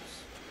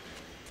hands.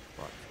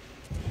 But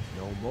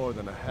no more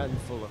than a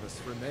handful of us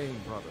remain,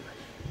 brother.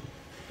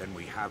 Then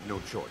we have no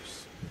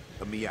choice.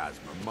 The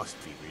miasma must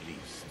be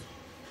released.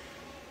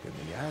 The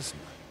miasma?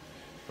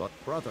 But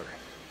brother...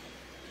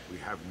 We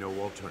have no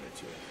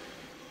alternative.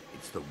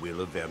 It's the will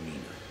of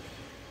Vermina.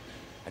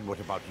 And what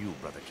about you,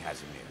 Brother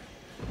Casimir?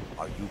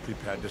 Are you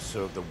prepared to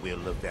serve the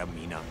will of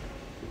Vermina?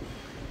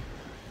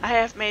 I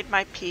have made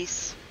my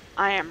peace.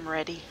 I am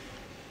ready.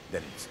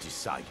 Then it's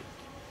decided.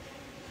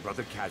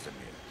 Brother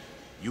Casimir,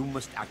 you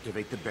must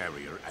activate the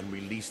barrier and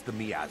release the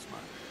miasma.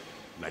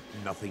 Let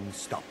nothing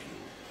stop you.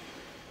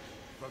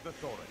 Brother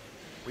Thorin,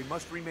 we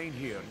must remain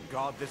here and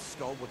guard this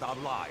skull with our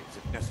lives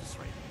if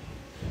necessary.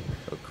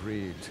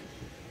 Agreed.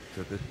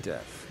 To the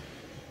death.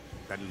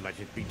 Then let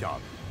it be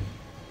done.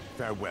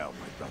 Farewell,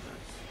 my brothers.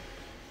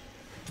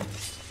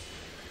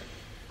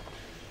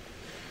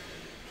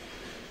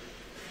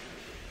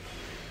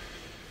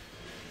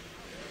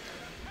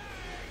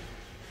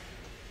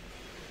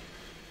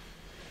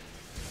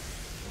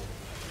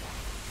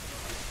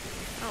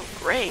 Oh,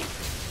 great.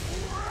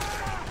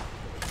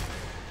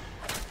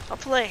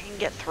 Hopefully I can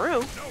get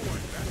through.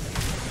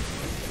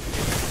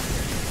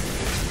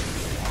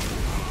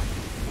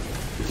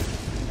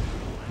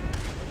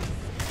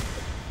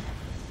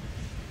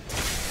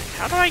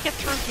 How do I get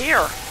through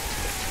here?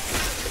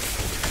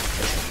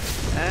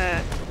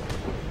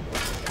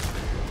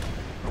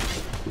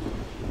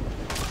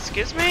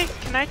 Excuse me?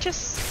 Can I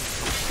just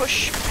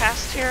push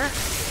past here?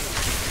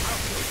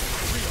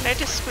 Can I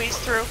just squeeze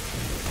through?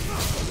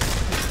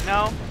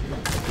 No?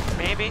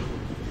 Maybe?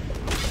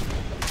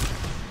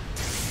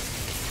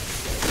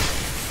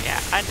 Yeah,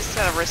 I just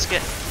gotta risk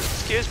it.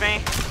 Excuse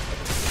me.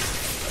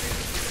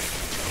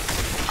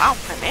 Wow,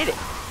 I made it.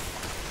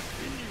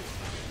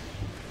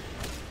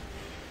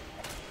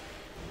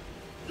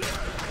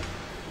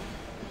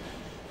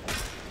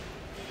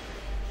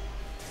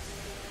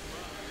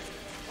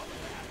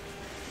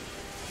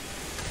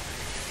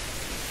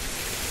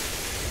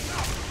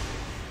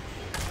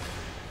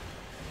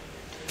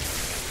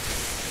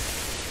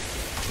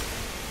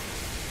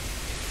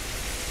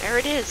 There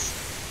it is.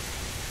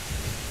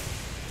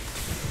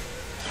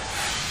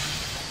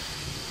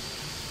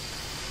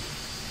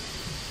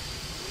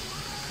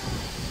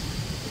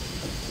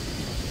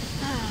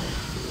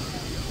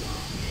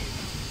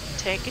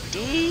 Take a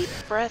deep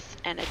breath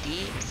and a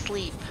deep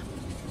sleep.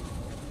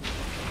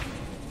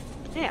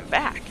 Hey, I'm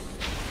back.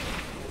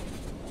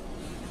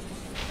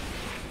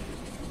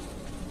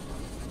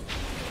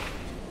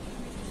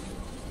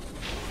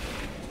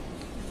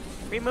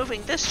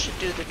 Removing this should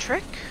do the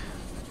trick.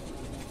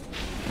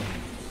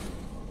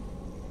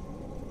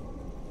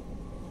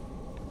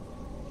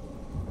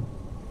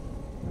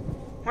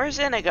 Where's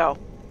Inigo?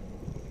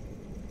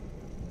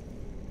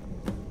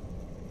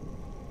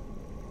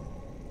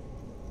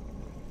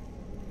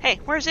 Hey,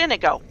 where's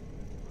Inigo?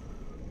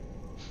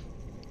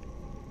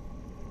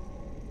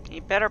 He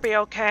better be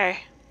okay.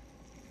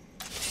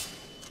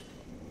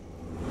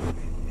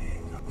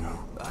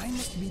 I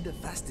must be the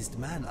fastest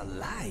man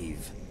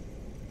alive.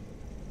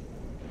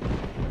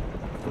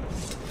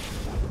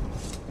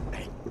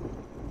 It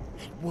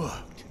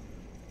worked.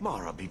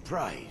 Mara be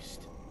praised.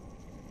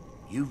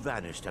 You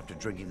vanished after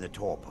drinking the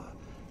torpor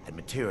and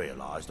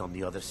materialized on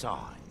the other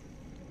side.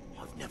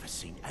 I've never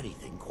seen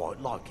anything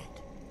quite like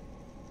it.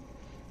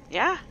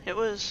 Yeah, it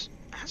was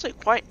actually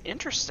quite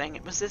interesting.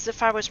 It was as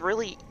if I was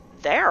really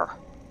there.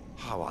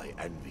 How I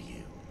envy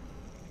you.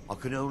 I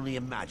can only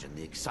imagine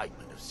the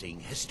excitement of seeing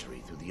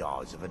history through the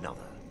eyes of another.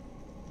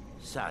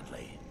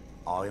 Sadly,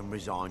 I am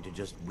resigned to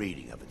just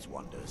reading of its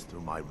wonders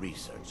through my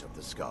research of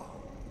the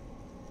skull.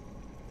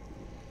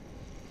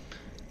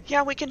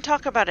 Yeah, we can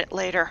talk about it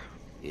later.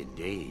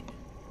 Indeed.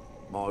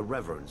 My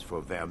reverence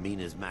for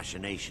Vermina's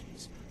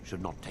machinations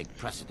should not take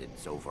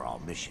precedence over our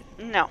mission.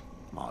 No.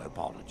 My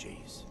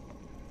apologies.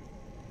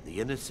 The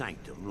inner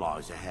sanctum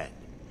lies ahead.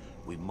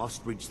 We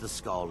must reach the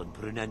skull and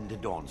put an end to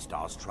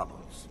Dawnstar's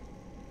troubles.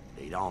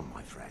 Lead on,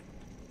 my friend.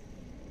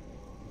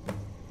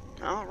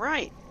 All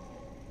right.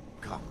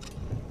 Come,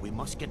 we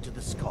must get to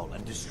the skull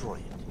and destroy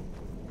it.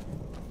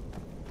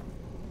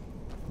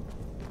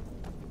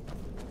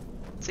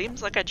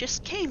 Seems like I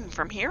just came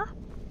from here.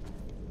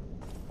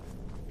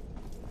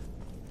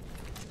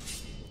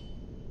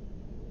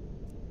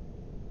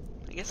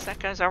 I guess that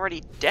guy's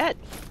already dead.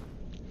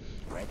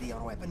 Ready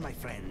your weapon, my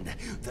friend.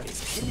 There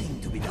is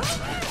killing to be done.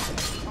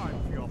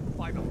 Time for your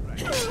final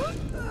breath. Your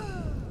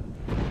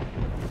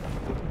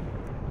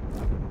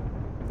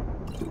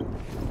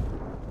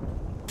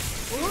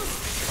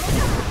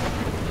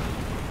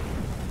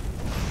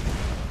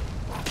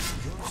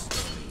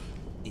story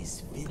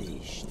is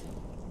finished.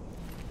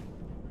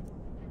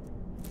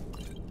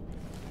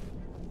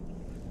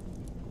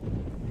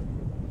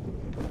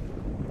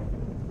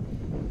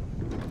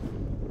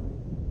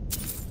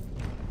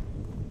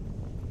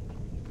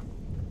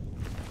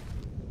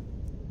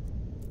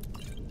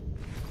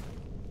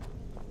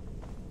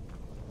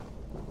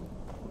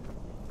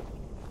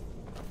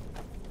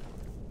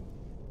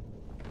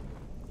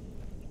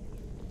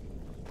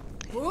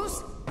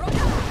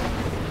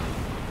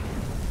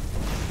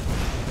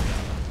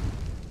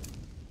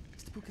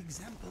 Textbook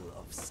example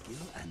of skill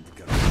and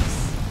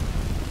grace.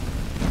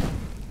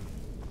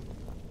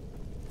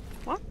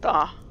 What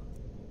the?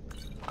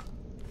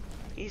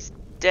 He's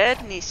dead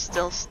and he's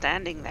still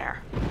standing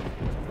there.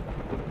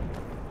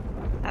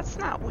 That's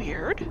not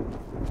weird.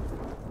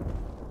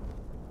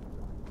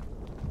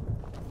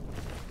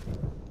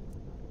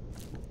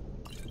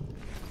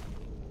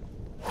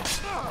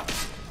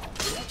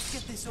 Let's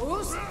get this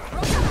over.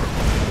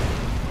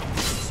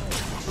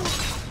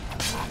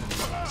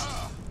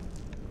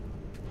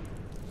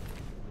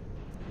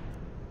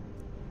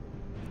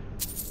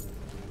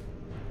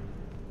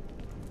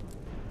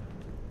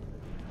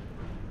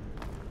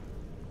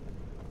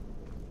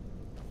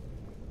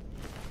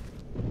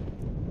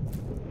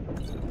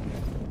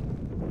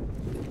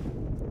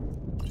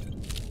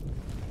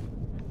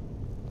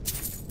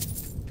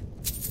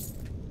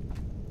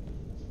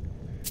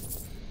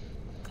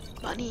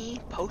 Money,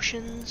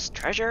 potions,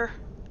 treasure.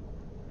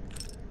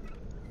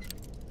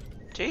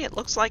 Gee, it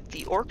looks like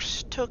the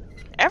orcs took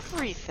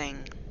everything.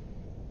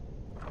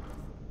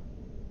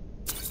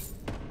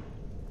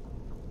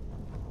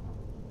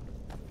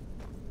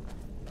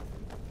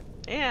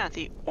 Yeah,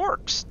 the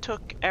orcs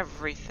took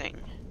everything.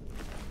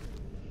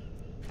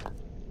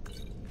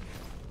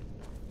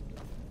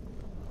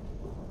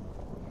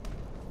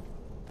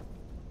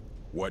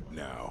 What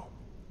now?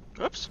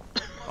 Oops.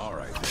 All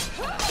right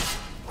then.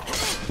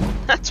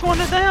 That's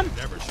one of them.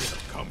 Never should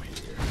have come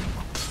here.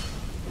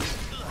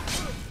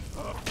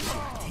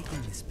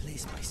 Taking this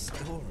place by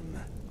storm.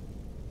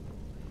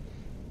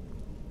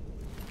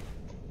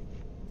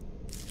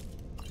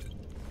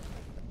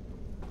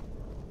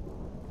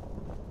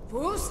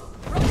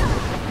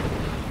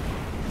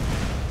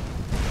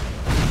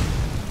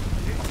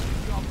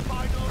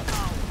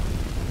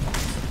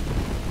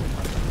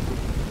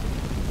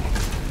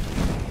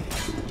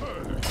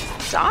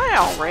 Die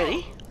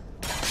already.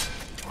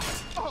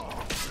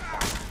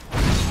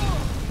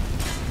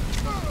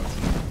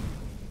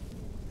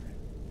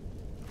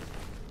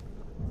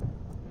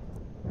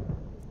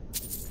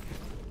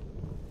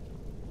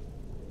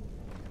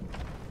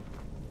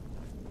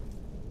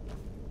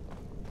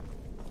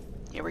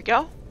 Here we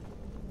go.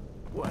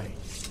 Wait.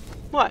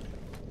 What?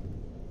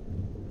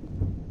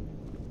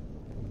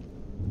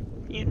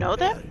 You know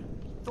that?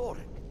 Thoric,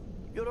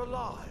 you're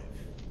alive.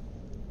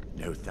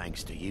 No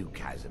thanks to you,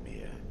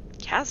 Casimir.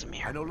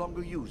 Casimir. I no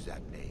longer use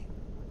that name.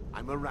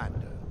 I'm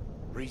Miranda,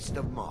 priest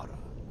of Mara.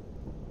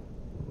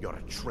 You're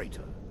a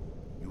traitor.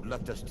 You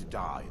left us to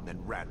die and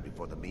then ran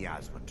before the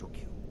miasma took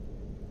you.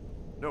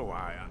 No,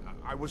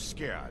 I was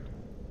scared.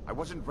 I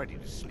wasn't ready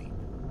to sleep.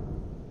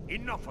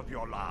 Enough of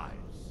your lies.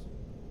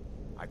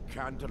 I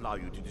can't allow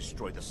you to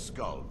destroy the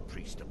skull,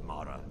 priest of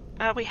Mara.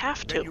 We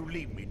have to. Then you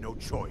leave me no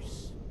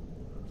choice.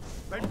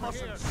 They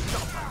mustn't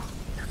stop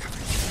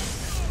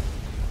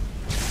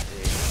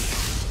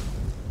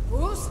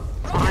us.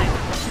 Fine.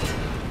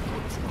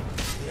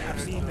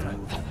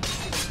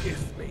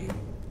 Forgive me.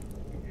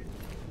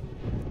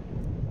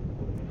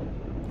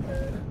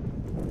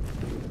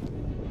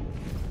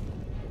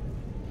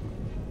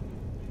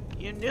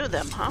 You knew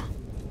them, huh?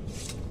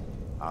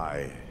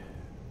 I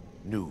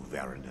knew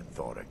Varen and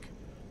Thoric.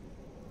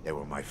 They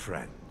were my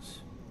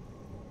friends.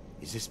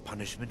 Is this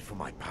punishment for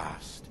my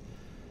past?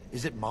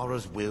 Is it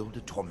Mara's will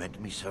to torment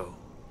me so?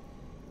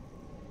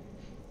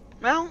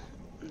 Well,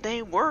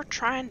 they were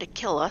trying to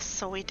kill us,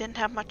 so we didn't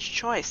have much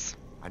choice.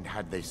 And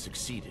had they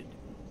succeeded,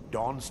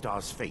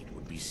 Dawnstar's fate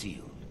would be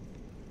sealed.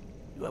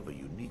 You have a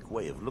unique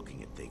way of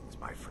looking at things,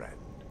 my friend.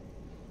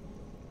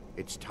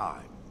 It's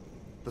time.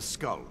 The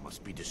skull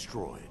must be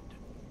destroyed.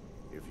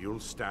 If you'll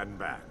stand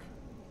back,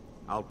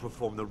 I'll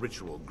perform the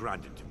ritual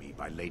granted to me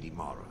by Lady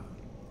Mara.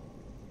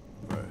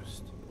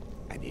 First,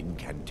 an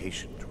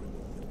incantation to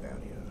remove the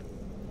barrier.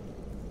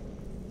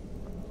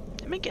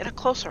 Let me get a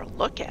closer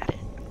look at it.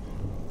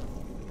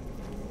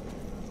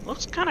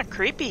 Looks kind of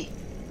creepy.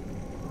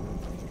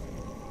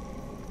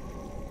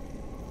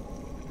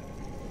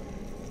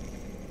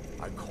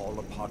 I call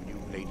upon you,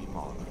 Lady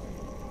Mara.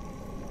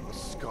 The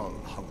skull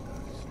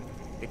hungers.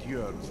 It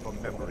yearns for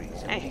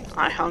memories. Hey,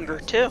 I hunger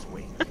too.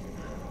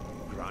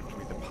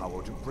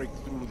 power to break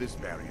through this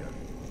barrier,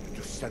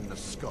 to send the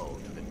skull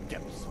to the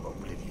depths of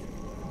oblivion.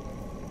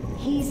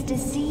 He's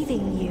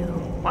deceiving you.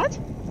 What?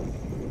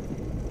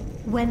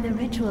 When the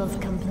ritual's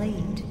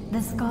complete,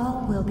 the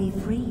skull will be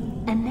free,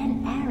 and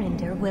then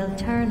Arender will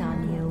turn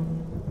on you.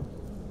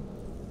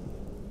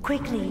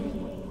 Quickly,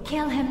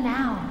 kill him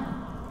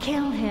now.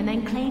 Kill him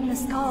and claim the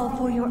skull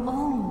for your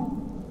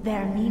own.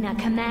 Vermina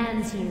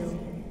commands you.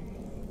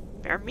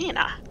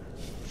 Vermina?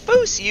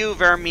 Foos you,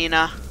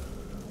 Vermina!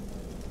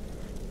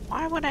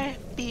 Why would I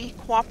be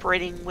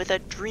cooperating with a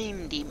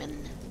dream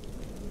demon?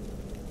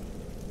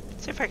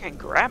 See if I can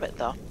grab it,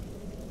 though.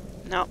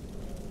 Nope.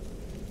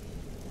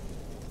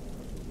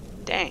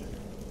 Dang.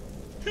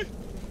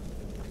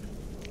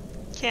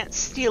 Can't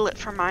steal it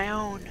for my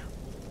own.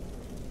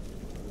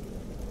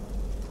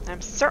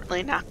 I'm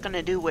certainly not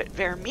gonna do what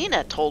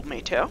Vermina told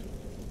me to.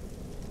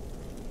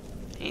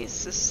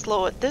 He's as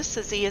slow at this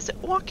as he is at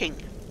walking.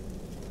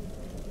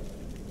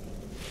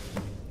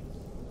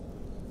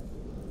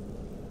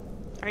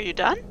 Are you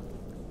done?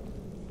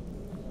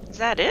 Is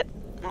that it?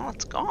 Well,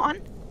 it's gone.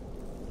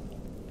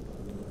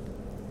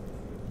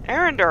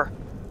 Arender!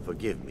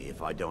 Forgive me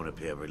if I don't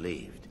appear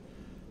relieved.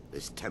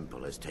 This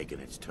temple has taken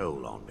its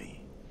toll on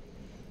me.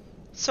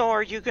 So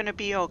are you gonna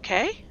be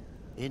okay?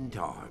 In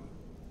time,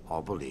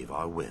 I believe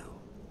I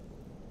will.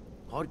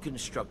 I'd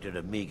constructed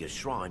a meager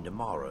shrine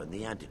tomorrow in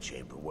the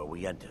antechamber where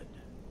we entered.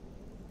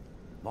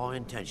 My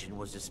intention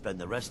was to spend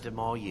the rest of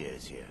my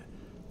years here,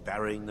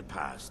 burying the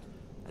past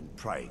and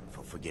praying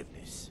for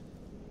forgiveness.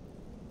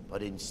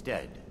 But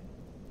instead,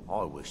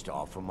 I wish to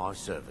offer my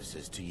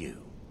services to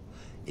you.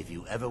 If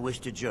you ever wish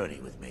to journey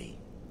with me,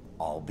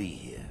 I'll be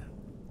here.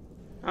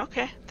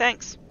 Okay,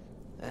 thanks.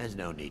 There's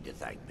no need to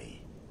thank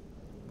me.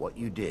 What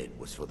you did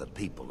was for the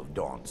people of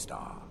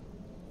Dawnstar.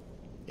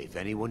 If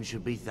anyone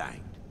should be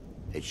thanked,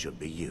 it should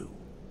be you.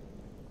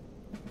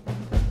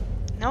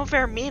 No,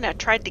 Vermina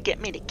tried to get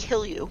me to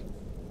kill you.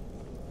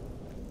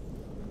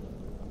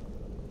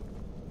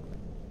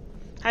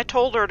 I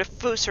told her to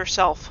foos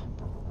herself.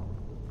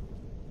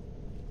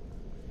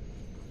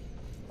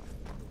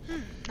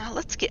 Now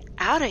let's get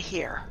out of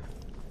here.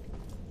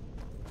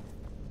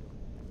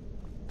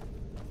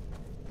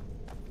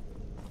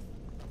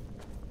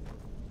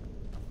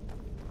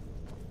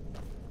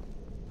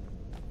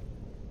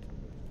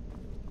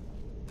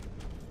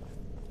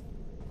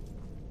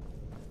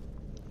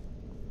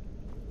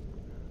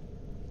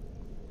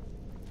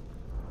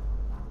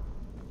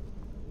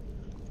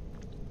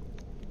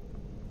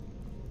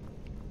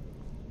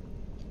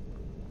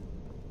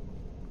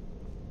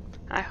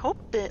 I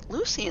hope that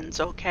Lucian's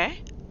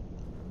okay.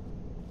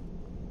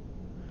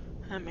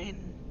 I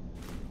mean,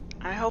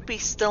 I hope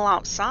he's still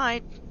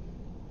outside.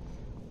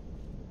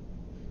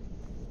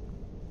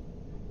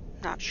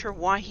 Not sure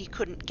why he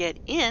couldn't get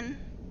in.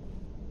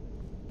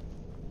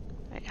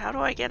 Wait, how do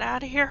I get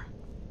out of here?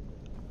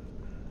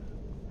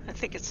 I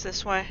think it's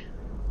this way.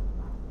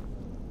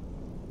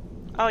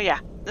 Oh yeah,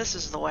 this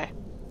is the way.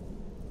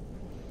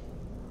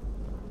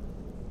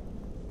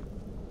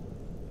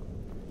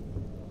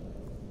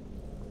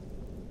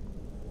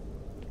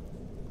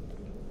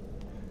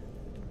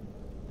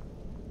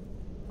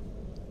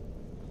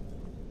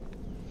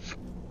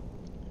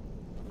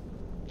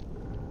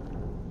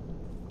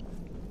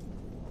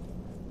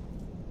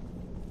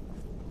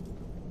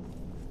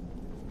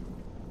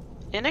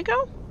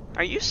 Inigo?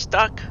 Are you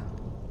stuck?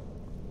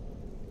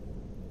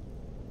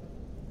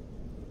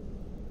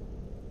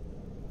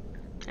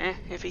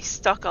 If he's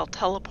stuck, I'll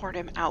teleport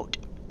him out.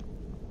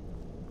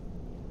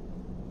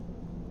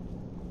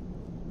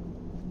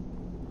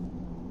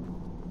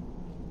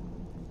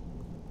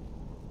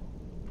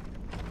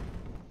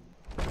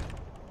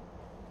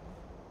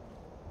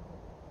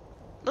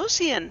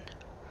 Lucian,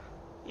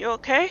 you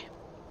okay?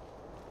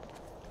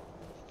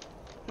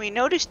 We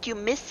noticed you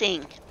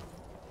missing.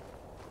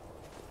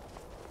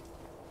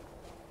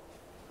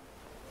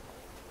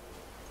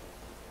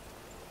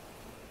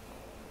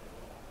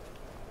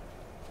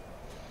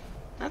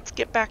 Let's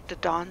get back to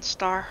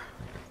Dawnstar.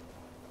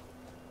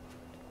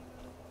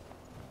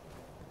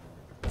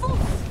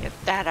 Get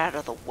that out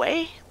of the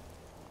way.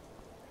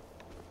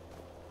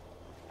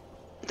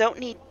 Don't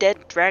need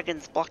dead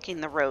dragons blocking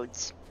the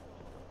roads.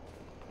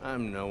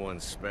 I'm no one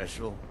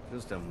special,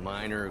 just a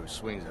miner who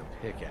swings a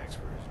pickaxe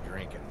for his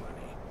drinking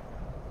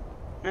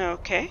money.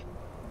 Okay.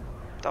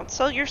 Don't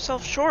sell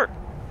yourself short.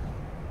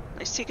 At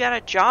least you got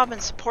a job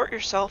and support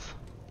yourself.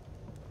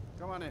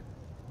 Come on in.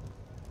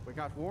 We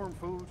got warm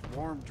food,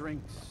 warm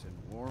drinks,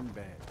 and warm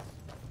beds.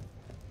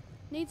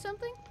 Need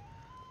something?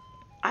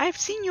 I've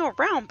seen you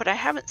around, but I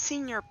haven't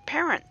seen your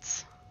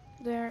parents.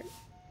 They're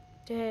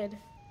dead.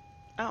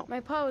 Oh. My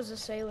pa was a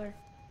sailor.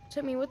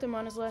 Took me with him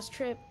on his last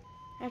trip.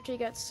 After he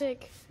got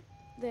sick,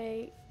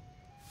 they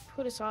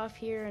put us off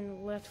here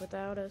and left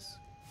without us.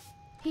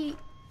 He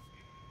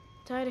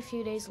died a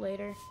few days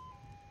later.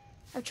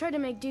 I've tried to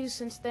make do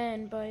since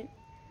then, but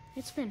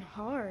it's been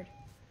hard.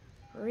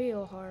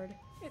 Real hard.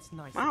 It's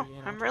nice Wow, to be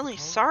in I'm after really the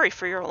cold. sorry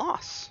for your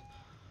loss.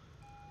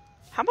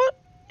 How about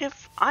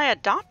if I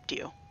adopt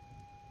you?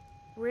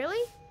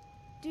 Really?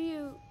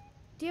 Do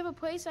Do you have a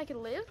place I could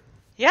live?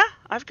 Yeah,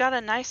 I've got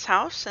a nice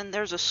house, and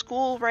there's a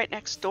school right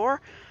next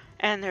door,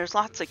 and there's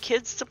lots of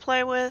kids to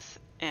play with,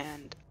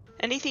 and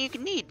anything you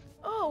can need.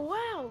 Oh,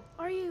 wow.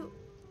 Are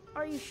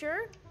you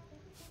sure?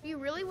 You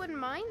really wouldn't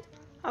mind?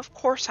 Of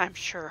course I'm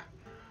sure.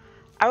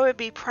 I would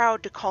be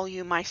proud to call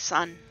you my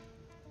son.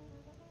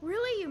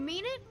 Really? You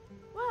mean it?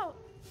 Wow,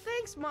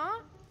 thanks, Ma.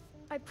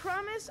 I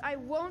promise I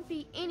won't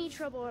be any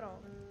trouble at all.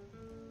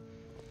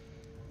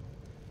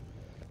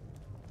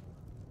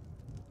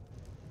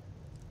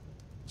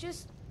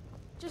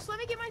 Just let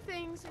me get my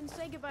things and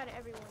say goodbye to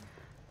everyone.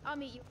 I'll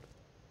meet you.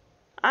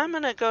 I'm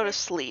gonna go to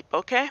sleep,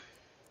 okay?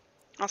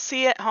 I'll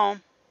see you at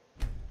home.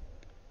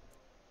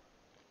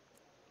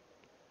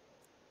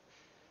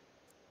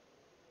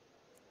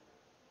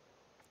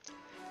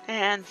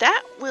 And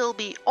that will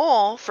be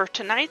all for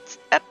tonight's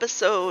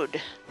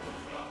episode.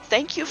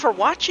 Thank you for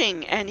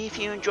watching, and if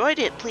you enjoyed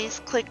it,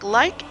 please click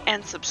like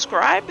and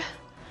subscribe.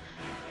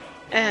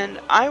 And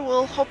I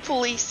will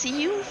hopefully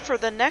see you for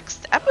the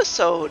next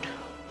episode.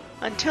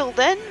 Until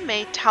then,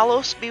 may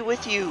Talos be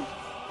with you.